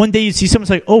 day. One day you'd see someone's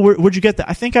like, "Oh, where'd you get that?"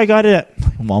 I think I got it at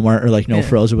Walmart or like No Yeah.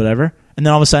 Frills or whatever. And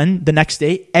then all of a sudden, the next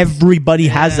day, everybody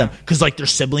has them because like their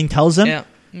sibling tells them. Yeah.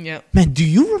 Yeah. Man, do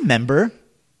you remember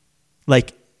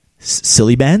like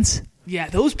silly bands? Yeah.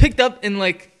 Those picked up in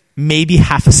like. Maybe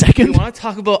half a You second. want to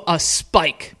talk about a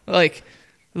spike? Like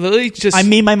literally just. I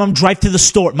made my mom drive to the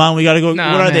store. Mom, we gotta go.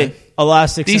 Nah, what are man. they?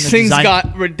 Elastics. these and the things design.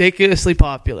 got ridiculously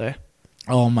popular,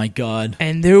 Oh my god.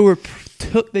 and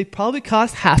they probably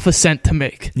cost half a cent to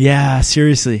make. Yeah,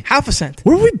 seriously. Half a cent.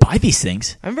 Where do we buy these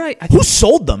things? Remember, I Who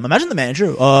sold them? Imagine the manager.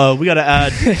 We gotta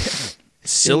add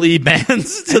silly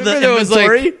bands to the there was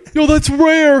inventory. like, yo, that's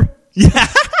rare. Yeah,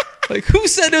 Like, who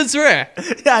said it was rare?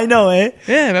 yeah, I know, eh?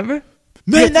 Yeah, remember?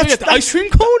 Man, you that's got the ice cream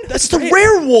cone. That's the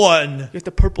rare one. You got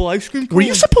the purple ice cream cone. Were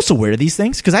you supposed to wear these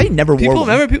things? Because I never wore People one.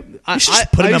 remember people. You should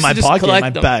just put them in my pocket, in my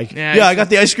bag. Yeah, I got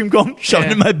the ice cream cone. Shove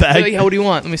it in my bag. Like, what do you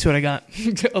want? Let me see what I got.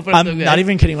 Open up the I'm bag. not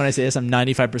even kidding when I say this. I'm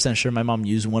 95% sure my mom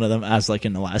used one of them as like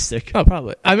an elastic. Oh,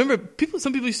 probably. I remember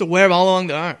some people used to wear them all along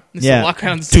their arm. They used to walk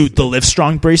around. Dude, the Live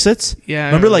Strong bracelets. Yeah, I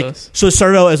remember like those. so it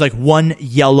started out as like one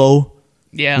yellow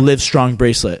Yeah. Live Strong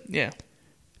bracelet. Yeah.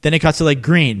 Then it got to like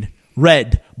green,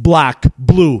 red, black,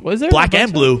 blue, Was there black a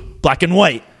and bunch blue, black and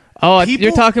white. Oh, People-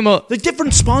 you're talking about. The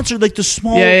different sponsors, like the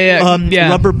small Yeah.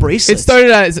 rubber bracelets. It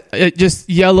started as just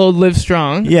yellow Live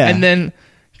Strong. Yeah. And then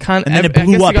kind of. and then it I guess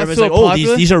blew up. got Everyone's so like, "Oh,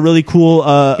 popular. these are really cool."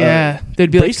 Yeah,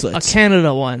 there'd be like bracelets. a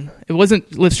Canada one. It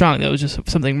wasn't Live Strong. That was just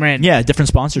something random. Yeah, different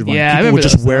sponsored ones. Yeah, I People remember would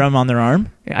just those wear now. them on their arm.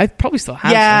 Yeah, I probably still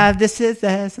have some. this is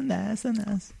this and this and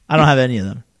this. I don't have any of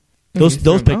them. You Those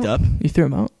threw 'em picked out? up. You threw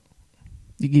them out?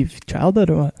 You gave child that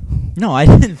or what? No, I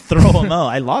didn't throw them out.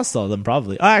 I lost all of them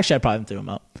probably. Oh, actually, I probably threw them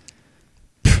out.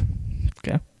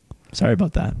 Okay. Sorry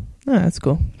about that. Oh, that's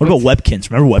cool. What about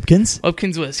Webkins? Remember Webkins?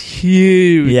 Webkins was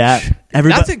huge. Yeah.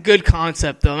 That's a good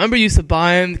concept, though. Remember, you used to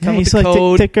buy them, come Yeah, with he's the like,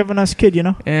 code. take care of a nice kid, you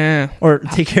know? Yeah. Or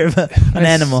take care of an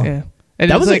animal. Yeah.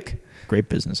 And That it was like, like great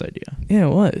business idea. yeah, it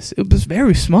was. It was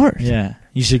very smart. Yeah.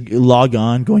 You should log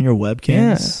on, go on your Yeah.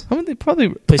 Webkins. How much they probably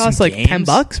Play some cost like games.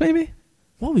 $10 maybe?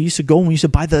 Well, we used to go and we used to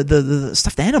buy the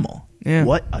stuffed animal. Yeah.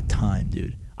 What a time,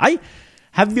 dude.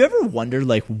 Have you ever wondered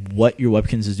like what your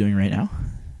Webkins is doing right now?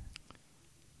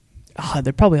 Oh,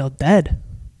 they're probably all dead.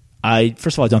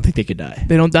 First of all, I don't think they could die.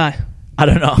 They don't die. I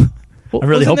don't know. I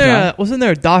really hope not. Wasn't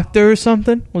there a doctor or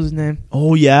something? What was his name?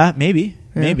 Oh yeah, maybe.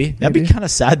 Maybe. That'd be kind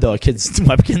of sad though. A kid's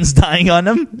Webkins dying on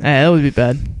him. That would be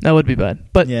bad. That would be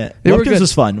bad. But Yeah, they were Webkins good.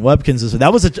 was fun. Webkins was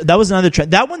that was another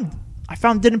trend. That one I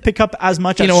found didn't pick up as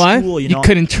much. You at know why? school, You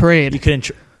couldn't trade. You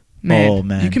couldn't. Man, Oh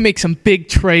man, you can make some big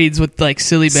trades with like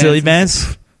silly bands. silly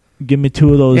bands. Give me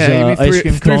 2 of those Yeah, give me ice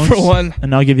cream three cones, for one.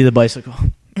 and I'll give you the bicycle.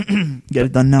 Get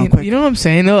it done now, You, quick. you know what I'm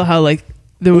saying though? How like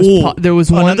there was Oh, there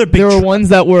was one. another big There were trend. ones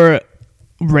that were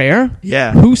rare.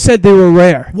 Yeah. Who said they were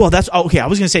rare? Well, that's okay. I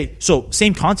was gonna say so.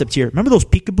 Same concept here. Remember those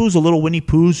peekaboos, the little Winnie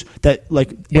Poohs that like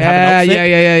would have an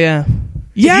outfit?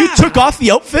 Yeah. If you took off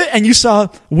the outfit and you saw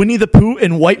Winnie the Pooh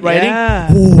in white writing, Yeah.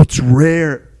 oh, it's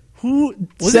rare. Who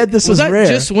said this was that rare?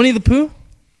 just Winnie the Pooh?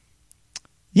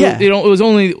 yeah, You know, it was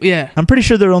only I'm pretty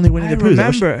sure they're only Winnie I the Poohs.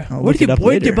 remember. I'll Where look it up did you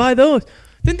later. buy those?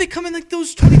 Didn't they come in like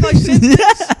those 25 cents?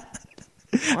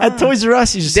 At Toys R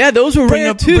Us, you just Yeah, those were bring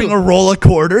rare a too. bring a roll of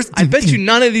quarters. I bet you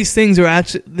none of these things are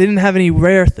actually. They didn't have any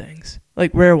rare things,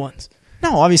 like rare ones.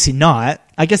 No, obviously not.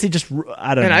 I guess they just,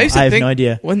 I don't know. I used to have think no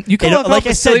idea. when you come up like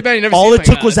with I silly said, band, you never all see it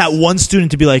took was guys. that one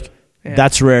student to be like, Yeah.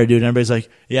 that's rare, dude. And everybody's like,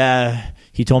 yeah,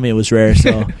 he told me it was rare, so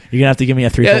you're going to have to give me a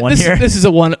 3 for 1 here. This is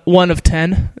a one of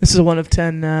 10. This is a 1 of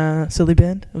 10 silly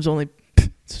band. It was only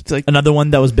it's like Another one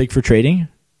that was big for trading.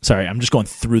 Sorry, I'm just going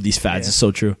through these fads. Yeah. It's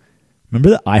so true. Remember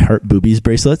the I Heart Boobies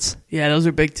bracelets? yeah, those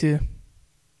are big too.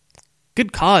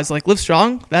 Good cause, like Live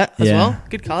Strong that as Yeah. well.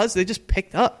 Good cause. They just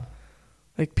picked up.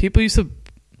 Like people used to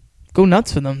go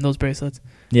nuts for them. Those bracelets.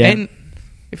 Yeah. And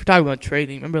if you're talking about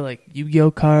trading, remember like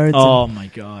Yu-Gi-Oh cards. Oh my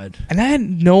god. And I had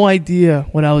no idea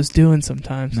what I was doing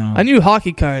sometimes. No. I knew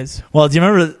hockey cards. Well, do you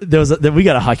remember we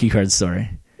got a hockey card story?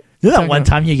 You know that one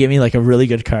time you gave me like a really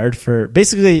good card for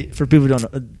basically for people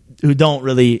who don't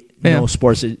really know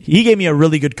sports. He gave me a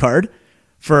really good card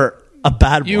for a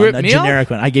bad You one, ripped a me generic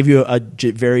one. I gave you a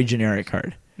very generic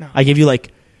card. No. I gave you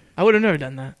like I would have never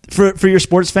done that. for your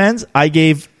sports fans. I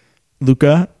gave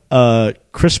Luca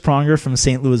Chris Pronger from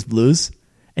St. Louis Blues,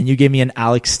 and you gave me an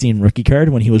Alex Steen rookie card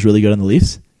when he was really good on the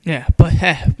Leafs. Yeah, but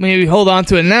maybe hold on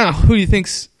to it now. Who do you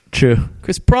think's True.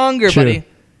 Chris Pronger, True. buddy?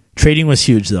 Trading was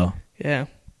huge though. Yeah,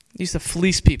 he used to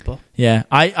fleece people. Yeah,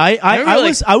 I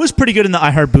remember, I was pretty good in the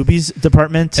I Heart Boobies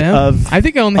department of I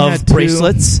think I only of had two.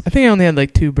 bracelets. I think I only had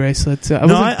like 2 bracelets.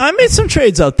 I made some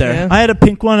trades out there. Yeah. I had a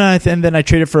pink one, and then I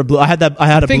traded for a blue. I had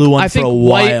a blue one for a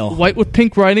while. White with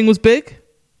pink writing was big.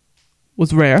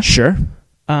 Was rare. Sure.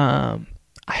 I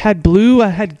had blue. I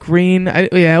had green.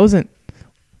 I wasn't.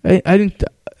 I didn't.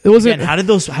 It wasn't. Again, how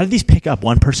did these pick up?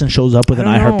 One person shows up with I an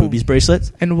don't I Heart know. Boobies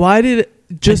bracelet. And why did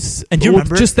it just? And do you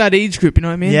remember? just that age group? You know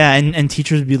what I mean? Yeah, and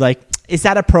teachers would be like, "Is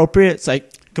that appropriate?" It's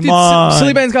like, come Dude, on.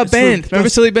 Silly Bands got It's for- banned. Remember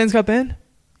Silly Bands got banned?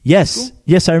 Yes,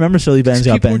 yes, I remember Silly Bands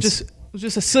got People were banned. it was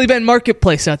just a Silly Band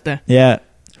marketplace out there. Yeah.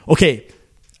 Okay.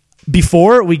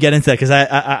 Before we get into that, because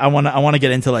I want to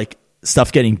get into like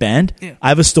stuff getting banned. Yeah. I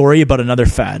have a story about another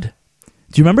fad.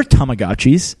 Do you remember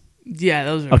Tamagotchis? Yeah,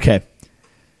 those are Okay.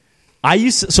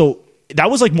 So that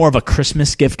was like more of a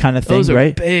Christmas gift kind of thing, Those are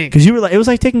right? big. Because you were like, it was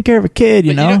like taking care of a kid,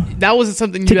 you But know? that wasn't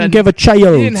something you Taking had. care of a You child.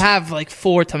 didn't have like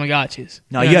 4 Tamagotchis.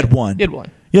 No, you had one. You had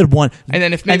one. You had one. And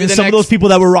then if and maybe then the some of next- those people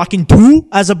that were rocking 2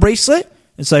 as a bracelet,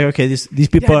 it's like, okay, these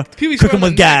people are people used to wear cooking them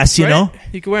on with gas, necks, you know? right?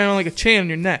 You could wear it on like a chain on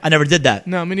your neck. I never did that.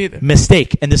 No, me neither.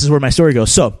 Mistake. And this is where my story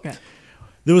goes. So Yeah.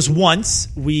 there was once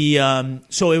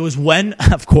so it was when,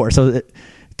 of course,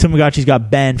 Tamagotchis got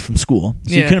banned from school.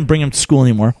 So you Yeah. couldn't bring them to school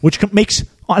anymore, which makes,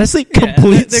 honestly, Yeah,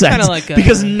 complete they're sense. kinda like,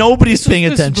 because nobody's paying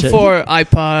This was attention. before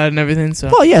iPod and everything. So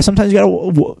Well, yeah, sometimes you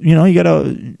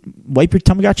gotta wipe your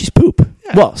Tamagotchi's poop.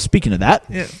 Yeah. Well, speaking of that,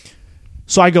 yeah,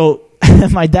 so I go,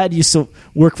 my dad used to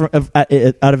work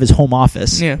out of his home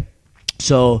office. yeah.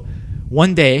 So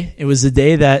one day, it was the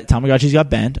day that Tamagotchis got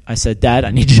banned. I said, Dad,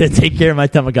 I need you to take care of my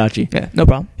Tamagotchi. Yeah, no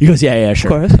problem. He goes, yeah,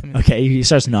 sure. Of course. I mean- Okay, he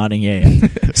starts nodding, yeah.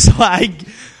 So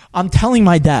I'm telling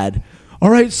my dad, all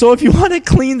right, so if you want to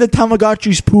clean the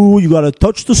Tamagotchi's poo, you got to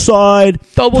touch the side,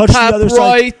 Double touch tap the other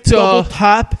right, side, double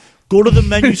tap, go to the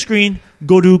menu screen,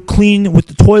 go to clean with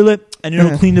the toilet, and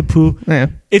it'll clean the poo. Yeah.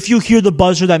 If you hear the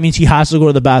buzzer, that means he has to go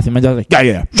to the bathroom. My dad's like,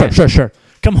 yeah, sure.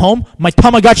 Come home, my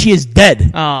Tamagotchi is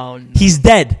dead. Oh, no. He's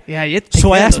dead. Yeah, you have to take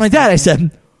So I care of asked my those dad, I things, man.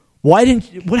 said,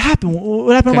 what happened?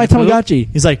 What happened to my Couldn't poop? Tamagotchi?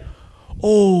 He's like,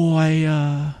 oh,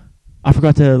 I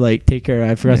forgot to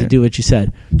to do what you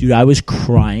said. Dude, I was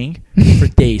crying for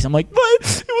days. I'm like, what?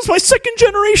 It was my second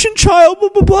generation child, blah,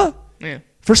 blah, blah. Yeah.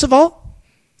 First of all,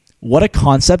 what a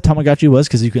concept Tamagotchi was,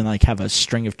 because you can like have a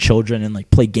string of children and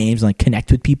like play games and like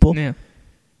connect with people. Yeah.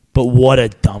 But what a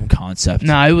dumb concept.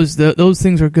 Nah, it was those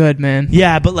things were good, man.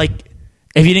 Yeah, but like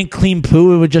if you didn't clean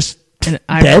poo, it would just And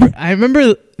dead. I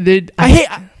remember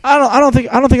I don't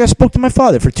think I spoke to my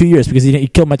father for 2 years because he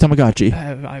killed my Tamagotchi.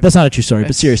 That's not a true story,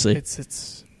 but seriously.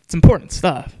 it's important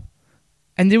stuff.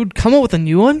 And they would come up with a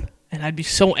new one, and I'd be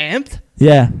so amped.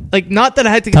 Yeah. Like, not that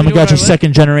I had to get the new one Tamagotchi right away.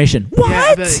 second generation. Yeah, What?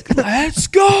 I'd be like, let's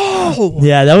go.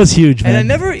 Yeah, that was huge, man. And I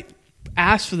never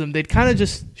asked for them. They'd kind of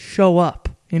just show up.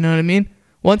 You know what I mean?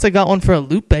 Once I got one for a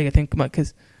loot bag, I think,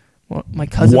 because my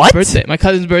cousin's What? birthday. My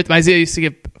cousin's birthday. My Zia used to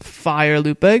get fire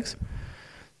loot bags.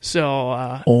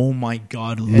 So, Oh my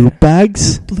God, loot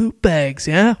bags? loot bags,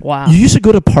 yeah? Wow. You used to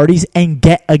go to parties and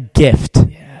get a gift.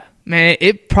 Yeah. Man,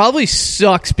 it probably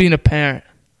sucks being a parent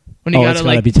when you Oh, gotta it's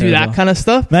gotta like be do terrible. that kind of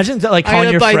stuff. Imagine that, like I calling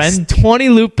gotta your buy friend. 20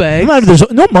 loot bags.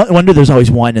 No wonder there's always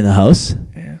wine in the house.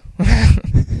 Yeah.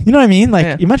 You know what I mean? Like,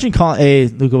 Yeah. imagine calling, hey,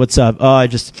 Luca, what's up? Oh, I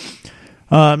just,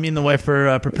 me and the wife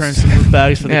are preparing some loot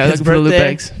bags for the Yeah, kid's looking for the birthday. loot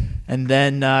bags. And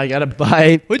then I gotta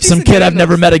buy What'd you some used to kid get I've in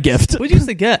never those? met a gift. What'd you used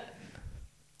to get?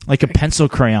 Like a pencil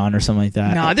crayon or something like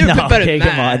that. No, they were better than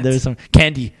come that. on. There's some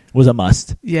candy was a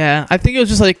must. Yeah, I think it was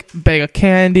just like a bag of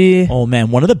candy. Oh man,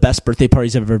 one of the best birthday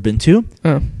parties I've ever been to.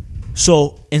 Oh.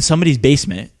 So in somebody's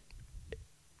basement,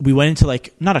 we went into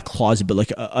like not a closet, but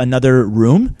like another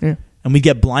room, and we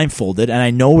get blindfolded. And I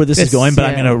know where this is going, but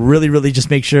I'm gonna really, really just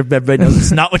make sure everybody knows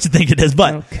it's not what you think it is.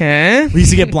 But okay, we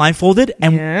used to get blindfolded,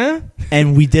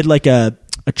 and we did like a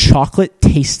chocolate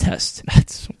taste test.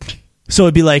 So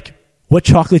it'd be like, what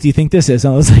chocolate do you think this is?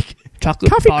 And I was like,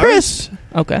 chocolate Coffee bars? Crisp.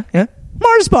 Okay, yeah.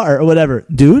 Mars bar or whatever.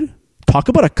 Dude, talk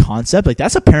about a concept. Like,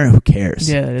 that's a parent who cares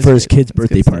for his kid's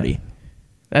birthday party.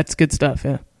 That's good stuff,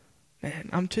 yeah. Man,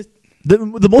 I'm just...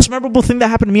 The most memorable thing that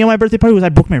happened to me on my birthday party was I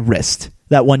broke my wrist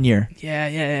that one year.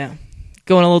 Yeah.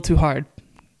 Going a little too hard.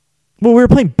 Well, we were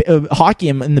playing hockey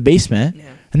in the basement,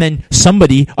 and then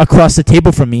somebody across the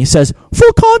table from me says,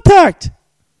 full contact.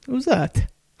 Who's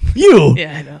that? You.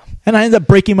 Yeah, I know. And I ended up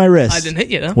breaking my wrist. I didn't hit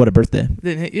you, though. What a birthday.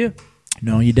 Didn't hit you.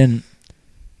 No, you didn't.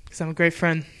 Because I'm a great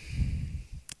friend.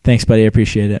 Thanks, buddy. I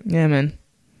appreciate it. Yeah, man.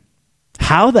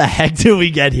 How the heck did we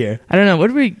get here? I don't know. What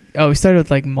did we... Oh, we started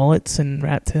with like mullets and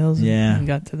rat tails. And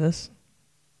got to this.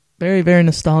 Very, very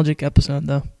nostalgic episode,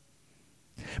 though.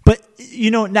 But,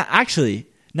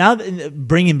 now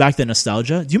bringing back the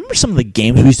nostalgia, do you remember some of the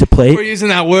games we used to play? We're using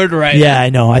that word right. Yeah, I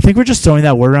know. I think we're just throwing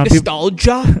that word around.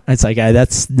 Nostalgia? It's like,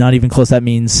 that's not even close. That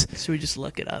means... Should we just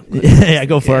look it up? Yeah,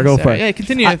 go for it. Yeah,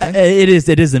 continue.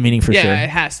 It is the meaning for sure. Yeah, it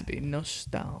has to be.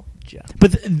 Nostalgia.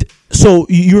 But, so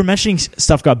you were mentioning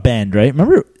stuff got banned, right?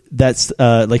 Remember that's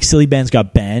like silly bands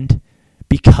got banned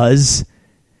because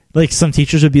like some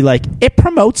teachers would be like, it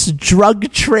promotes drug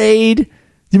trade. Do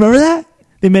you remember that?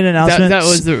 They made an announcement.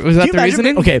 Was that the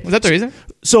reasoning? Okay. Was that the reason?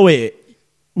 So wait,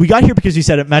 we got here because you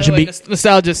said imagine being...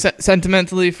 Nostalgia,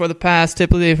 sentimentally for the past,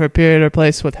 typically for a period or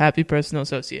place with happy personal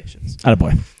associations.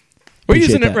 Attaboy. We're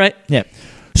using it right. Yeah.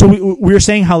 So we were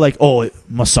saying how like, oh, it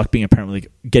must suck being a parent,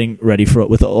 like getting ready for it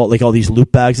with all these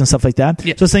loot bags and stuff like that.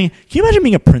 Yeah. So I was saying, can you imagine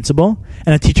being a principal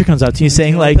and a teacher comes out to you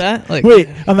saying like wait,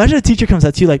 imagine a teacher comes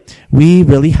out to you like, we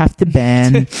really have to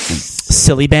ban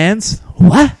silly bands.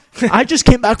 What? I just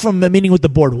came back from a meeting with the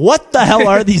board. What the hell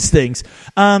are these things?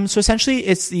 So essentially,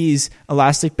 it's these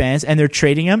elastic bands, and they're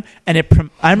trading them. And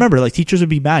I remember like teachers would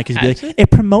be mad because like,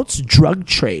 it promotes drug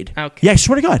trade. Okay. Yeah, I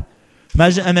swear to God.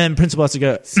 Imagine, and then principal has to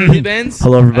go. Silly bands.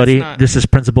 Hello, everybody. This is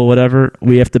principal. Whatever.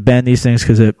 We have to ban these things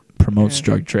because it promotes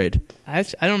drug trade. I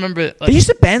don't remember. Like, they used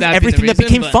to ban everything that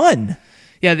became fun.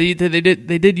 Yeah, they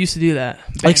did used to do that.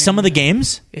 Like some of the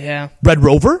games. Yeah. Red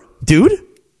Rover, dude.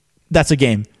 That's a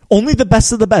game. Only the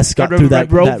best of the best got through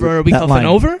that. Red Rover, we call Finn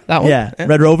over? That one? Yeah.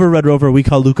 Red Rover, we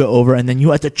call Luca over. And then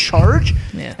you had to charge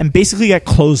and basically get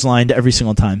clotheslined every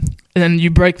single time. And then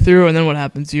you break through, and then what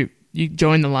happens? You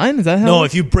join the line? Is that how? No,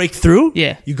 if you break through,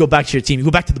 you go back to your team. You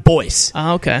go back to the boys.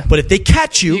 Oh, okay. But if they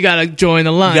catch you, you got to join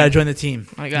the line. You got to join the team.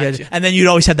 I got you. And then you'd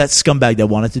always have that scumbag that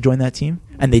wanted to join that team,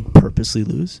 and they'd purposely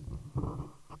lose.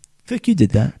 I feel like you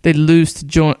did that. They'd lose to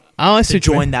join. Oh, I see. To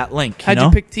join that link. How'd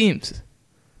you pick teams?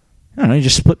 I don't know. You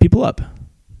just split people up.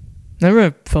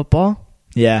 Never football.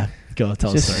 Yeah, go tell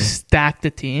us. Just stack the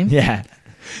team. Yeah,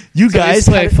 you guys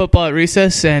play football at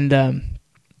recess, and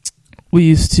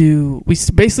we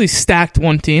basically stacked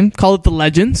one team. Call it the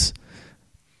Legends.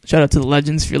 Shout out to the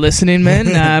Legends if you're listening,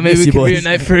 man. Maybe we could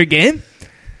reunite for a game.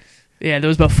 Yeah, there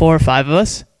was about 4 or 5 of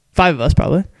us. 5 of us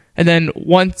probably. And then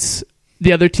once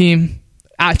the other team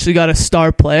actually got a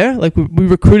star player, like we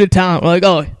recruited talent. We're like,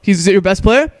 oh, he's your best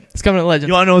player? He's coming to Legends.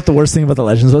 You want to know what the worst thing about the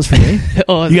Legends was for me?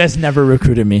 You guys never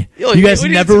recruited me. You guys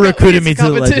never recruited me to the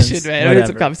Legends. Right? We need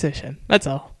some competition. That's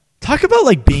all. Talk about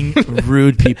like being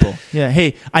rude people. Yeah.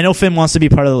 Hey, I know Finn wants to be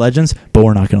part of the Legends, but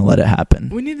we're not going to let it happen.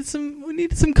 We needed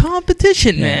some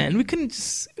competition, man. We couldn't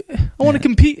just. I want to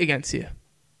compete against you.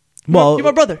 Well, you're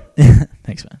my brother.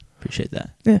 Thanks, man. Appreciate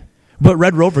that. Yeah. But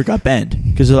Red Rover got banned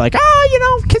because they're like,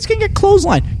 kids can get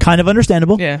clothesline. Kind of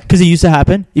understandable. Yeah. Because it used to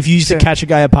happen. If you used to catch a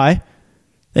guy at pie,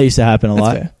 that used to happen a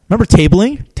lot. Fair. Remember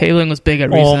tabling? Tabling was big at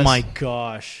recess. Oh my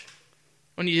gosh.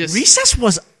 When you just recess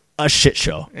was a shit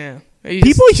show. Yeah.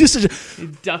 People used to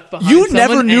duck behind. You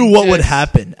never knew what would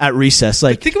happen at recess.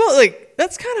 Like, think about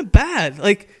that's kind of bad.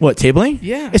 Like what, tabling?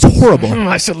 Yeah, it's horrible.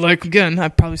 I said again. I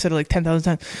probably said it like 10,000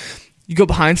 times. You go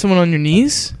behind someone on your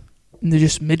knees, and they're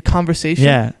just mid conversation.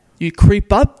 Yeah. You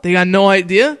creep up. They got no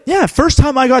idea. Yeah. First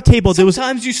time I got tabled,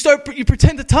 sometimes you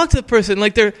pretend to talk to the person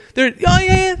like they're and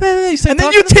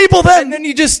then you table them, and then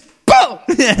you just boom.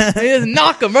 Yeah. And you just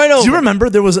knock them right over. Do you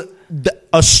remember there was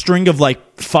a string of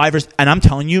like 5 and I'm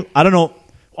telling you, I don't know.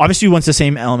 Obviously, we went to the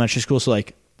same elementary school, so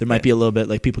like there might be a little bit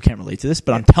like people can't relate to this,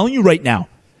 but I'm telling you right now,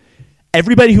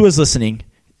 everybody who is listening,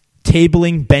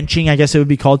 tabling, benching, I guess it would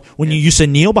be called, when you used to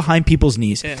kneel behind people's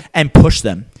knees and push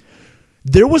them.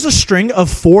 There was a string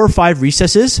of 4 or 5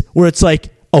 recesses where it's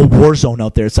like a war zone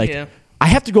out there. It's like, I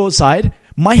have to go outside.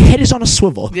 My head is on a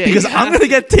swivel because I'm going to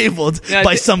get tabled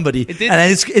by somebody.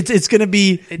 And it's going to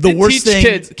be the worst thing.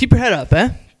 Kids, keep your head up,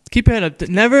 Keep your head up.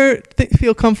 Never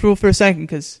feel comfortable for a second,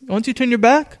 because once you turn your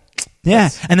back. Yeah.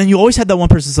 And then you always had that one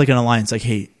person that's like an alliance, like,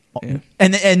 hey. Yeah.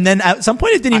 And then at some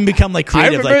point it didn't even become like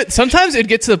creative. I remember sometimes it'd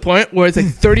get to the point where it's like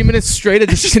 30 minutes straight of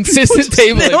just consistent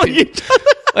tabling.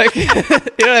 Like, you know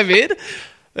what I mean?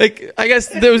 Like, I guess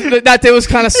that day was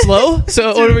kind of slow.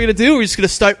 So what are we gonna do? We're just gonna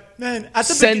start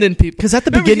sending people. Because at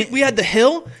the beginning we had the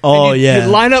hill. Oh, you'd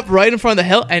line up right in front of the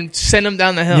hill and send them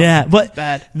down the hill. Yeah, but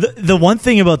bad. The one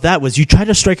thing about that was you try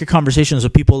to strike a conversation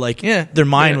with people like their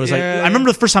mind was like. I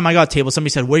remember the first time I got a table, somebody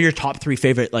said, "What are your top 3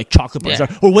 favorite like chocolate bars?"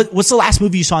 Or what's the last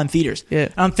movie you saw in theaters? Yeah,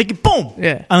 and I'm thinking, boom.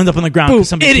 Yeah, I end up on the ground because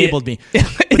somebody tabled me.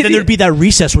 But then there'd be that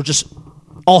recess where just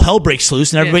all hell breaks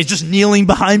loose and everybody's just kneeling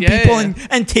behind people and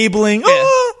tabling.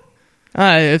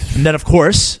 And then, of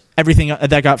course, everything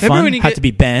that got fun had to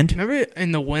be banned. Remember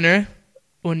in the winter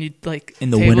when you'd like in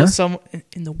the winter,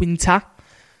 in the winter,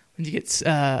 when you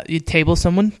get you'd table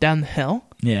someone down the hill.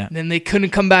 Yeah. And then they couldn't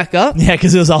come back up. Yeah,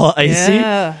 because it was all icy.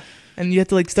 Yeah. And you had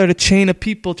to like start a chain of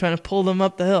people trying to pull them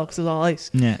up the hill because it was all ice.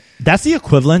 Yeah. That's the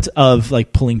equivalent of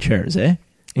like pulling chairs, eh?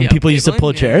 When people used to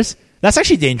pull chairs. That's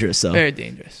actually dangerous, though. Very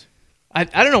dangerous. I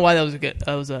don't know why that was a good.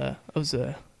 That was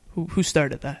who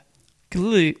started that? Could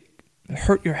literally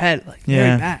hurt your head like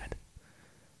very bad.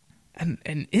 And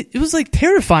it was like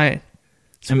terrifying.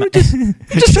 So we're just trying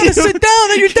to sit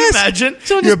down at your desk. Imagine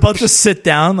you're about to sit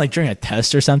down like during a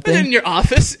test or something. And in your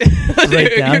office,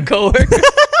 your coworker.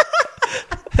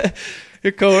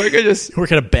 Your coworker just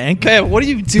work at a bank. Man, what are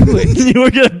you doing? You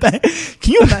work at a bank.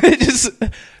 Can you imagine? Just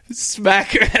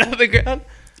smack your head on the ground?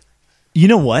 You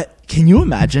know what? Can you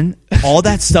imagine all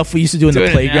that stuff we used to do in the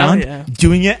playground,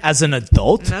 doing it as an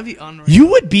adult? That'd be unreal. You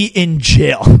would be in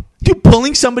jail. Dude,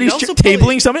 pulling somebody's chair,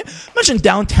 tabling somebody. Imagine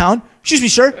downtown. Excuse me,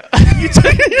 sir. You took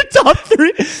your top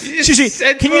 3. Excuse me.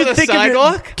 Can you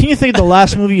think of the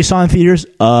last movie you saw in theaters?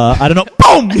 I don't know.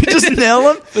 Boom! You just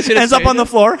nail him. Ends up on the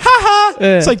floor. Ha ha.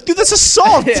 It's like, dude, that's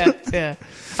assault. Yeah.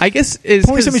 I guess it's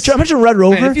imagine Red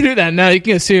Rover. Man, if you do that now, you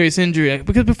can get a serious injury.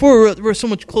 Because before we were so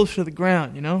much closer to the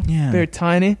ground, you know? Yeah. Very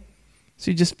tiny.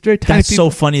 So you just very tiny. That's so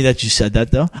funny that you said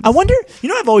that, though. I wonder. You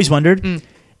know, I've always wondered.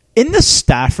 In the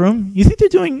staff room, you think they're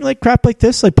doing like crap like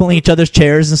this, like pulling each other's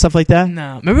chairs and stuff like that?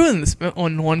 No. Remember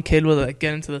when one kid would like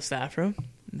get into the staff room?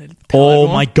 Oh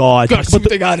my god! Gotta see what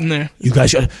they got in there. You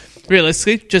guys got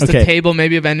realistically just a table,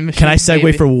 maybe a vending machine. Can I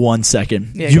segue for 1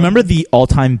 second? Yeah, do you remember the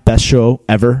all-time best show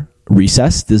ever,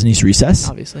 Recess? Disney's Recess.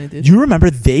 Obviously, I did. Do you remember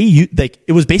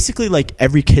it was basically like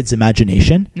every kid's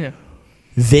imagination. Yeah.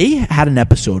 They had an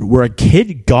episode where a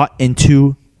kid got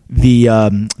into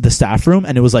the staff room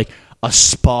and it was like a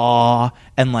spa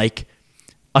and like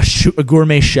a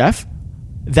gourmet chef.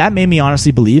 That made me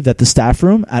honestly believe that the staff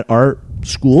room at our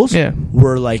schools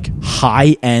were like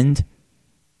high end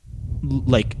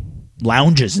like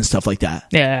lounges and stuff like that.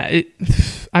 Yeah,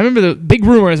 I remember the big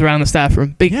rumors around the staff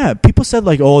room. People said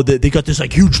like, oh, they got this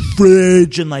like huge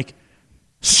fridge and like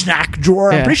snack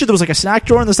drawer. I'm pretty sure there was like a snack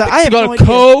drawer in the staff. I have got a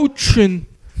coach, and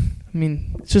I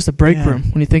mean, it's just a break room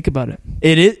when you think about it.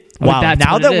 It is. Wow.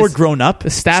 Now that we're grown up,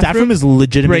 the staff room is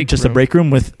legitimately just a break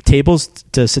room with tables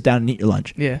to sit down and eat your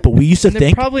lunch. Yeah. But we used to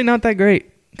think probably not that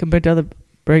great compared to other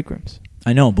break rooms.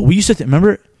 I know, but we used to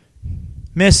remember,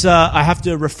 Miss, I have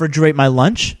to refrigerate my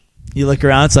lunch. You look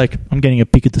around, it's like, I'm getting a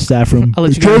peek at the staff room. I'll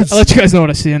let you guys know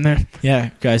what I see in there. Yeah,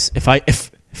 guys, if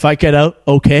I get out,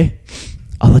 okay,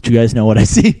 I'll let you guys know what I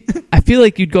see. I feel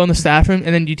like you'd go in the staff room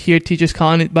and then you'd hear teachers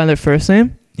calling it by their first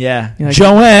name. Yeah. Like,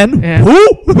 Joanne. Yeah.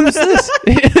 Who's this?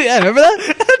 Yeah, remember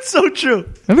that? That's so true.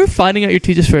 Remember finding out your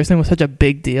teacher's first name was such a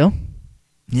big deal?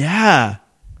 Yeah.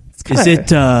 It's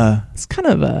kind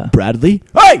of Bradley?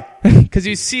 Hey! Because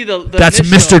you see the That's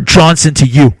initial. Mr. Johnson to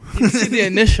you. You see the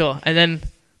initial, and then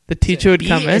the teacher would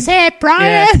come in. Is it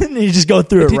Brian? Yeah. And you just go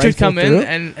through the teacher would come in,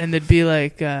 and they'd be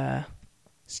like,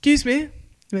 excuse me,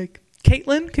 like,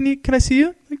 Caitlin, can I see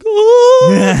you? Like,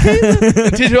 oh, Caitlin.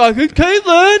 The teacher would go,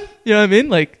 Caitlin. You know what I mean?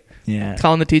 Like,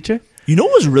 calling the teacher. You know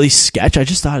what was really sketch? I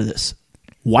just thought of this.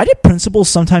 Why did principals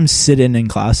sometimes sit in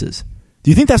classes?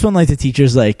 Do you think that's when like the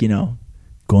teacher's like, you know,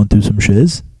 going through some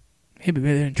shiz? Maybe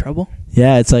they're in trouble.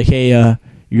 Yeah, it's like, hey,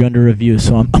 you're under review,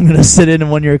 so I'm going to sit in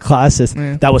one of your classes.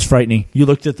 Yeah. That was frightening. You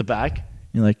looked at the back.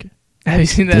 You're like, have you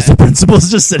seen that? There's the principal's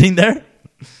just sitting there.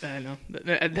 I know.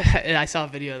 I saw a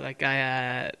video. Like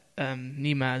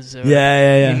Nimaz. Or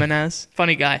Yeah. Nimanaz.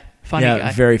 Funny guy. Funny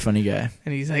guy. Very funny guy.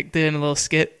 And he's like doing a little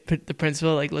skit. The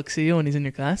principal like looks at you when he's in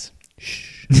your class.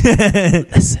 Shh.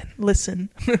 Listen.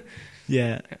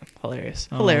 Yeah. Hilarious.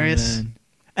 Oh, Hilarious. man.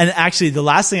 And actually, the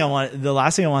last thing I wanted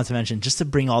to mention, just to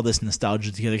bring all this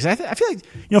nostalgia together, because I feel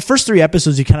like first 3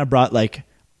 episodes you kind of brought like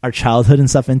our childhood and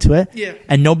stuff into it. Yeah.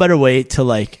 And no better way to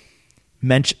like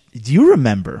mention. Do you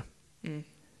remember?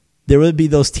 There would be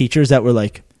those teachers that were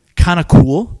like kind of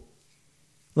cool,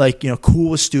 like cool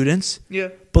with students. Yeah.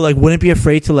 But like wouldn't be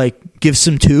afraid to like give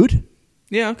some tood.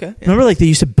 Yeah. Okay. Yeah. Remember, like they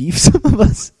used to beef some of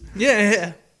us.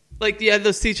 Yeah. Like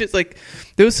those teachers. Like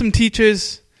there was some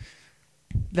teachers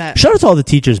that Shout out to all the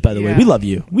teachers, by the way. Yeah. We love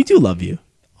you. We do love you.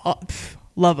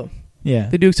 Love them. Yeah.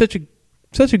 They do such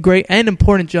a great and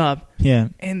important job, Yeah.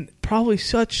 and probably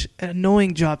such an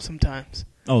annoying job sometimes.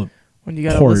 Oh, When you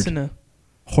gotta Horrid. listen to.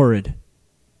 horrid.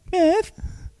 Yeah.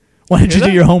 Why didn't Hear you do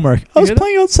that? your homework? I was hear that?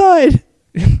 playing outside.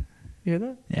 You hear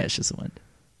that? Yeah, it's just the wind.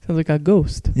 Sounds like a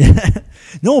ghost. Yeah.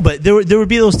 No, but there would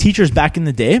be those teachers back in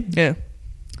the day Yeah.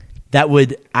 that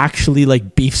would actually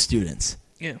like beef students.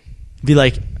 Yeah. Be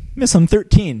like, Miss, I'm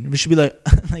 13. We should be like,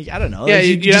 I don't know. Yeah, Like,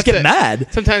 you just have get to- mad.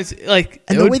 Sometimes, like,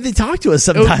 And it the would- way they talk to us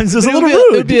it would- sometimes was a but it little would be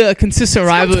rude. It would be a consistent It's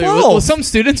rivalry. 12. Well, some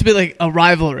students would be like a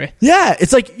rivalry. Yeah,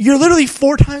 it's like you're literally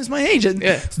 4 times my age, and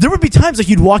Yeah. there would be times like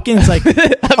you'd walk in, it's like,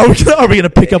 are we gonna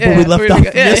pick up where we left off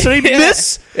yesterday,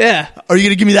 Miss? Yeah. Are you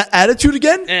gonna give me that attitude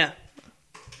again? Yeah.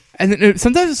 And then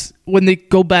sometimes when they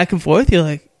go back and forth, you're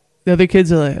like, the other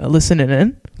kids are like listening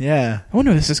in. Yeah, I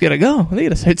wonder if this is gonna go. Are they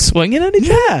gonna start swinging at each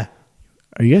other? yeah.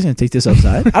 Are you guys gonna take this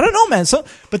outside? I don't know, man. So,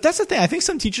 but that's the thing. I think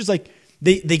some teachers like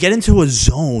they get into a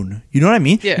zone. You know what I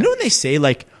mean? Yeah. You know when they say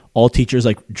like all teachers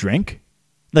like drink.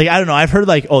 Like I don't know. I've heard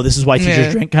like, oh, this is why teachers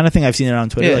Yeah. drink kind of thing. I've seen it on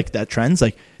Twitter. Yeah. Like that trends.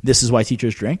 Like this is why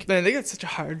teachers drink. Man, they got such a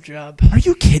hard job. Are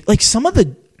you kidding? Like some of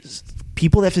the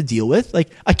people they have to deal with. Like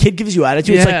a kid gives you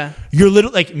attitude. Yeah. It's like you're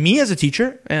literally like me as a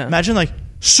teacher. Yeah. Imagine like,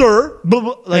 sir, blah,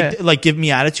 blah, like Yeah. like give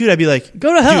me attitude. I'd be like,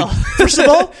 Go to hell. dude, first of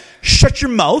all, shut your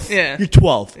mouth. Yeah. You're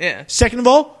 12. Yeah. Second of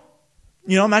all,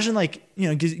 imagine like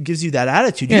gives you that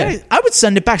attitude. Yeah. I would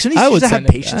send it back. Some of these I would teachers that have send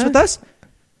it patience back. with us.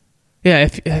 Yeah,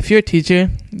 if you're a teacher,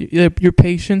 your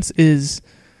patience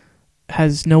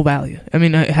has no value. I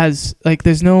mean, it has like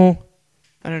there's no.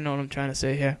 I don't know what I'm trying to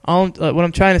say here. What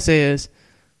I'm trying to say is,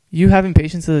 you having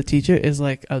patience as a teacher is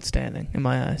like outstanding in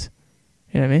my eyes.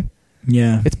 You know what I mean?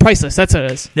 Yeah. It's priceless. That's what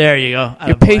it is. There you go.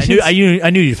 Your patience- I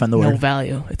knew you'd find the No word.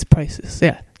 value. It's priceless.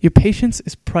 Yeah, your patience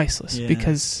is priceless Yeah.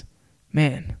 because,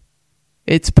 man,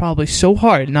 it's probably so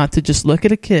hard not to just look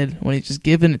at a kid when he's just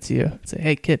giving it to you and say,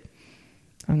 "Hey, kid,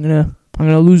 I'm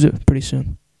gonna lose it pretty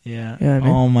soon." Yeah. Yeah, I mean-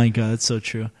 Oh my god, that's so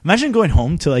true. Imagine going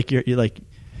home to like your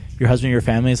husband, or your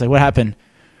family. It's like, what happened?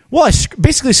 Well, I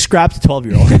basically scrapped a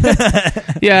 12-year-old.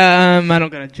 Yeah, I don't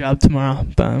got a job tomorrow,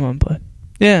 but I'm unemployed.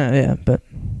 Yeah, but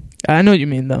I know what you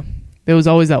mean, though. There was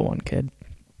always that one kid.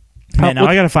 Man, now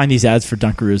I gotta find these ads for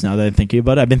Dunkaroos now that I'm thinking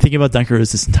about it. I've been thinking about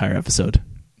Dunkaroos this entire episode.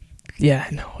 Yeah,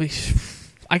 no,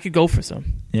 I could go for some.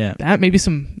 Yeah. That, maybe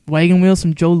some Wagon Wheel,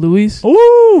 some Joe Louis.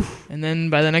 Ooh. And then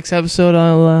by the next episode,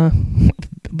 I'll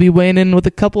be weighing in with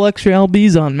a couple extra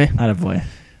LBs on me. Attaboy.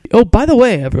 Oh, by the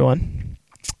way, everyone,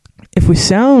 if we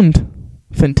sound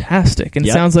fantastic and it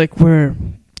Yep. sounds like we're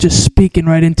just speaking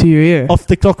right into your ear. Off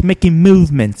the clock making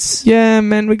movements. Yeah,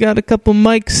 man, we got a couple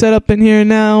mics set up in here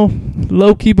now.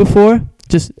 Low key before,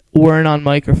 just weren't on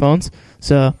microphones.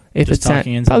 So if Just it's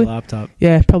talking into the laptop.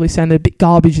 yeah, probably sounded a bit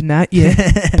garbage in that. Yeah,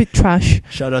 a bit trash.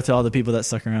 Shout out to all the people that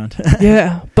stuck around.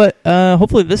 Yeah, but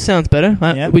hopefully this sounds better.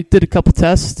 Yep. We did a couple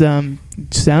tests.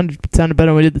 Sounded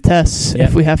better when we did the tests. Yep.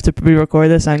 If we have to re-record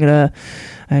this, I'm gonna.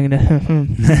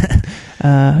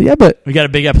 Yeah, but We got a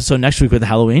big episode next week with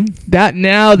Halloween. that You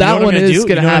know what one I'm is do? gonna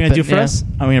You know what I'm happen. gonna do for yeah. us?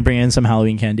 I'm gonna bring in some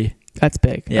Halloween candy. That's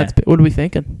big. Yeah. That's big. What are we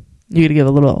thinking? You gonna give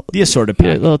a little The assorted a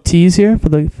pack. little tease here for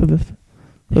the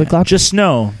clock. Just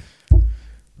know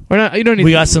We're not. You don't need.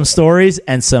 we got some stories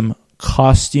and some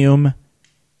costume.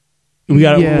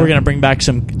 Yeah. We're gonna bring back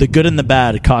the good and the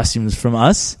bad costumes from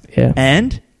us, Yeah.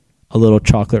 and a little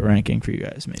chocolate ranking for you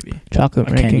guys, maybe. Chocolate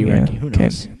a ranking. candy Yeah. ranking. Who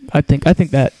knows? I think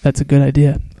that's a good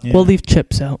idea. Yeah. We'll leave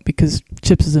chips out because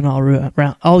chips is an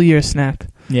all year snack.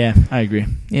 Yeah, I agree.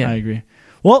 Yeah. I agree.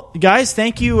 Well, guys,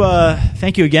 thank you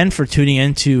again for tuning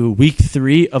in to week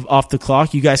 3 of Off the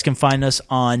Clock. You guys can find us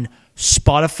on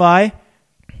Spotify,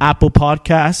 Apple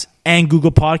Podcasts, and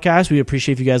Google Podcasts. We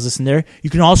appreciate if you guys listen there. You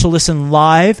can also listen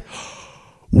live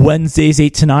Wednesdays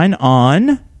 8 to 9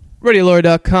 on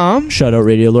RadioLaurie.com. Shout Out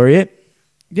Radio Laureate.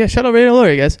 Yeah, shout out Radio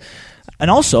Laurie, guys. And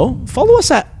also follow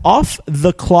us at Off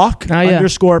the Clock yeah.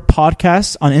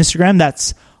 _podcast on Instagram.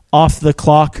 That's Off the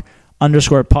Clock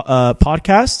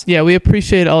podcast. Yeah, we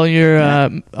appreciate all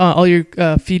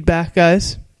your feedback,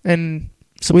 guys, and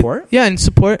Support. and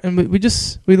support, and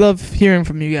we love hearing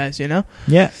from you guys.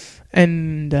 Yeah.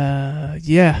 And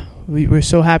we're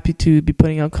so happy to be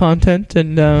putting out content,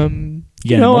 and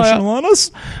emotional on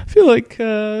us. I feel like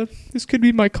this could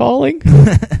be my calling,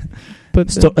 but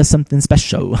something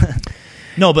special.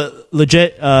 No, but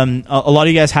legit, a lot of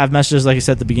you guys have messages. Like I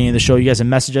said at the beginning of the show, you guys have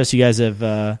messaged us. You guys have,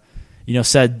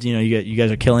 said, you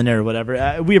guys are killing it or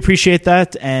whatever. We appreciate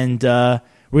that, and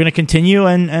we're gonna continue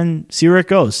and see where it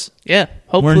goes. Yeah,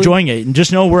 hopefully. We're enjoying it, and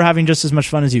just know we're having just as much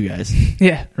fun as you guys.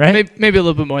 Yeah, right. Maybe a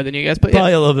little bit more than you guys, but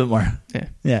probably a little bit more.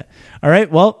 Yeah. All right.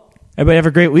 Well, everybody have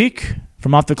a great week.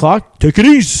 From Off the Clock, take it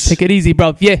easy. Take it easy,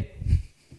 bro. Yeah.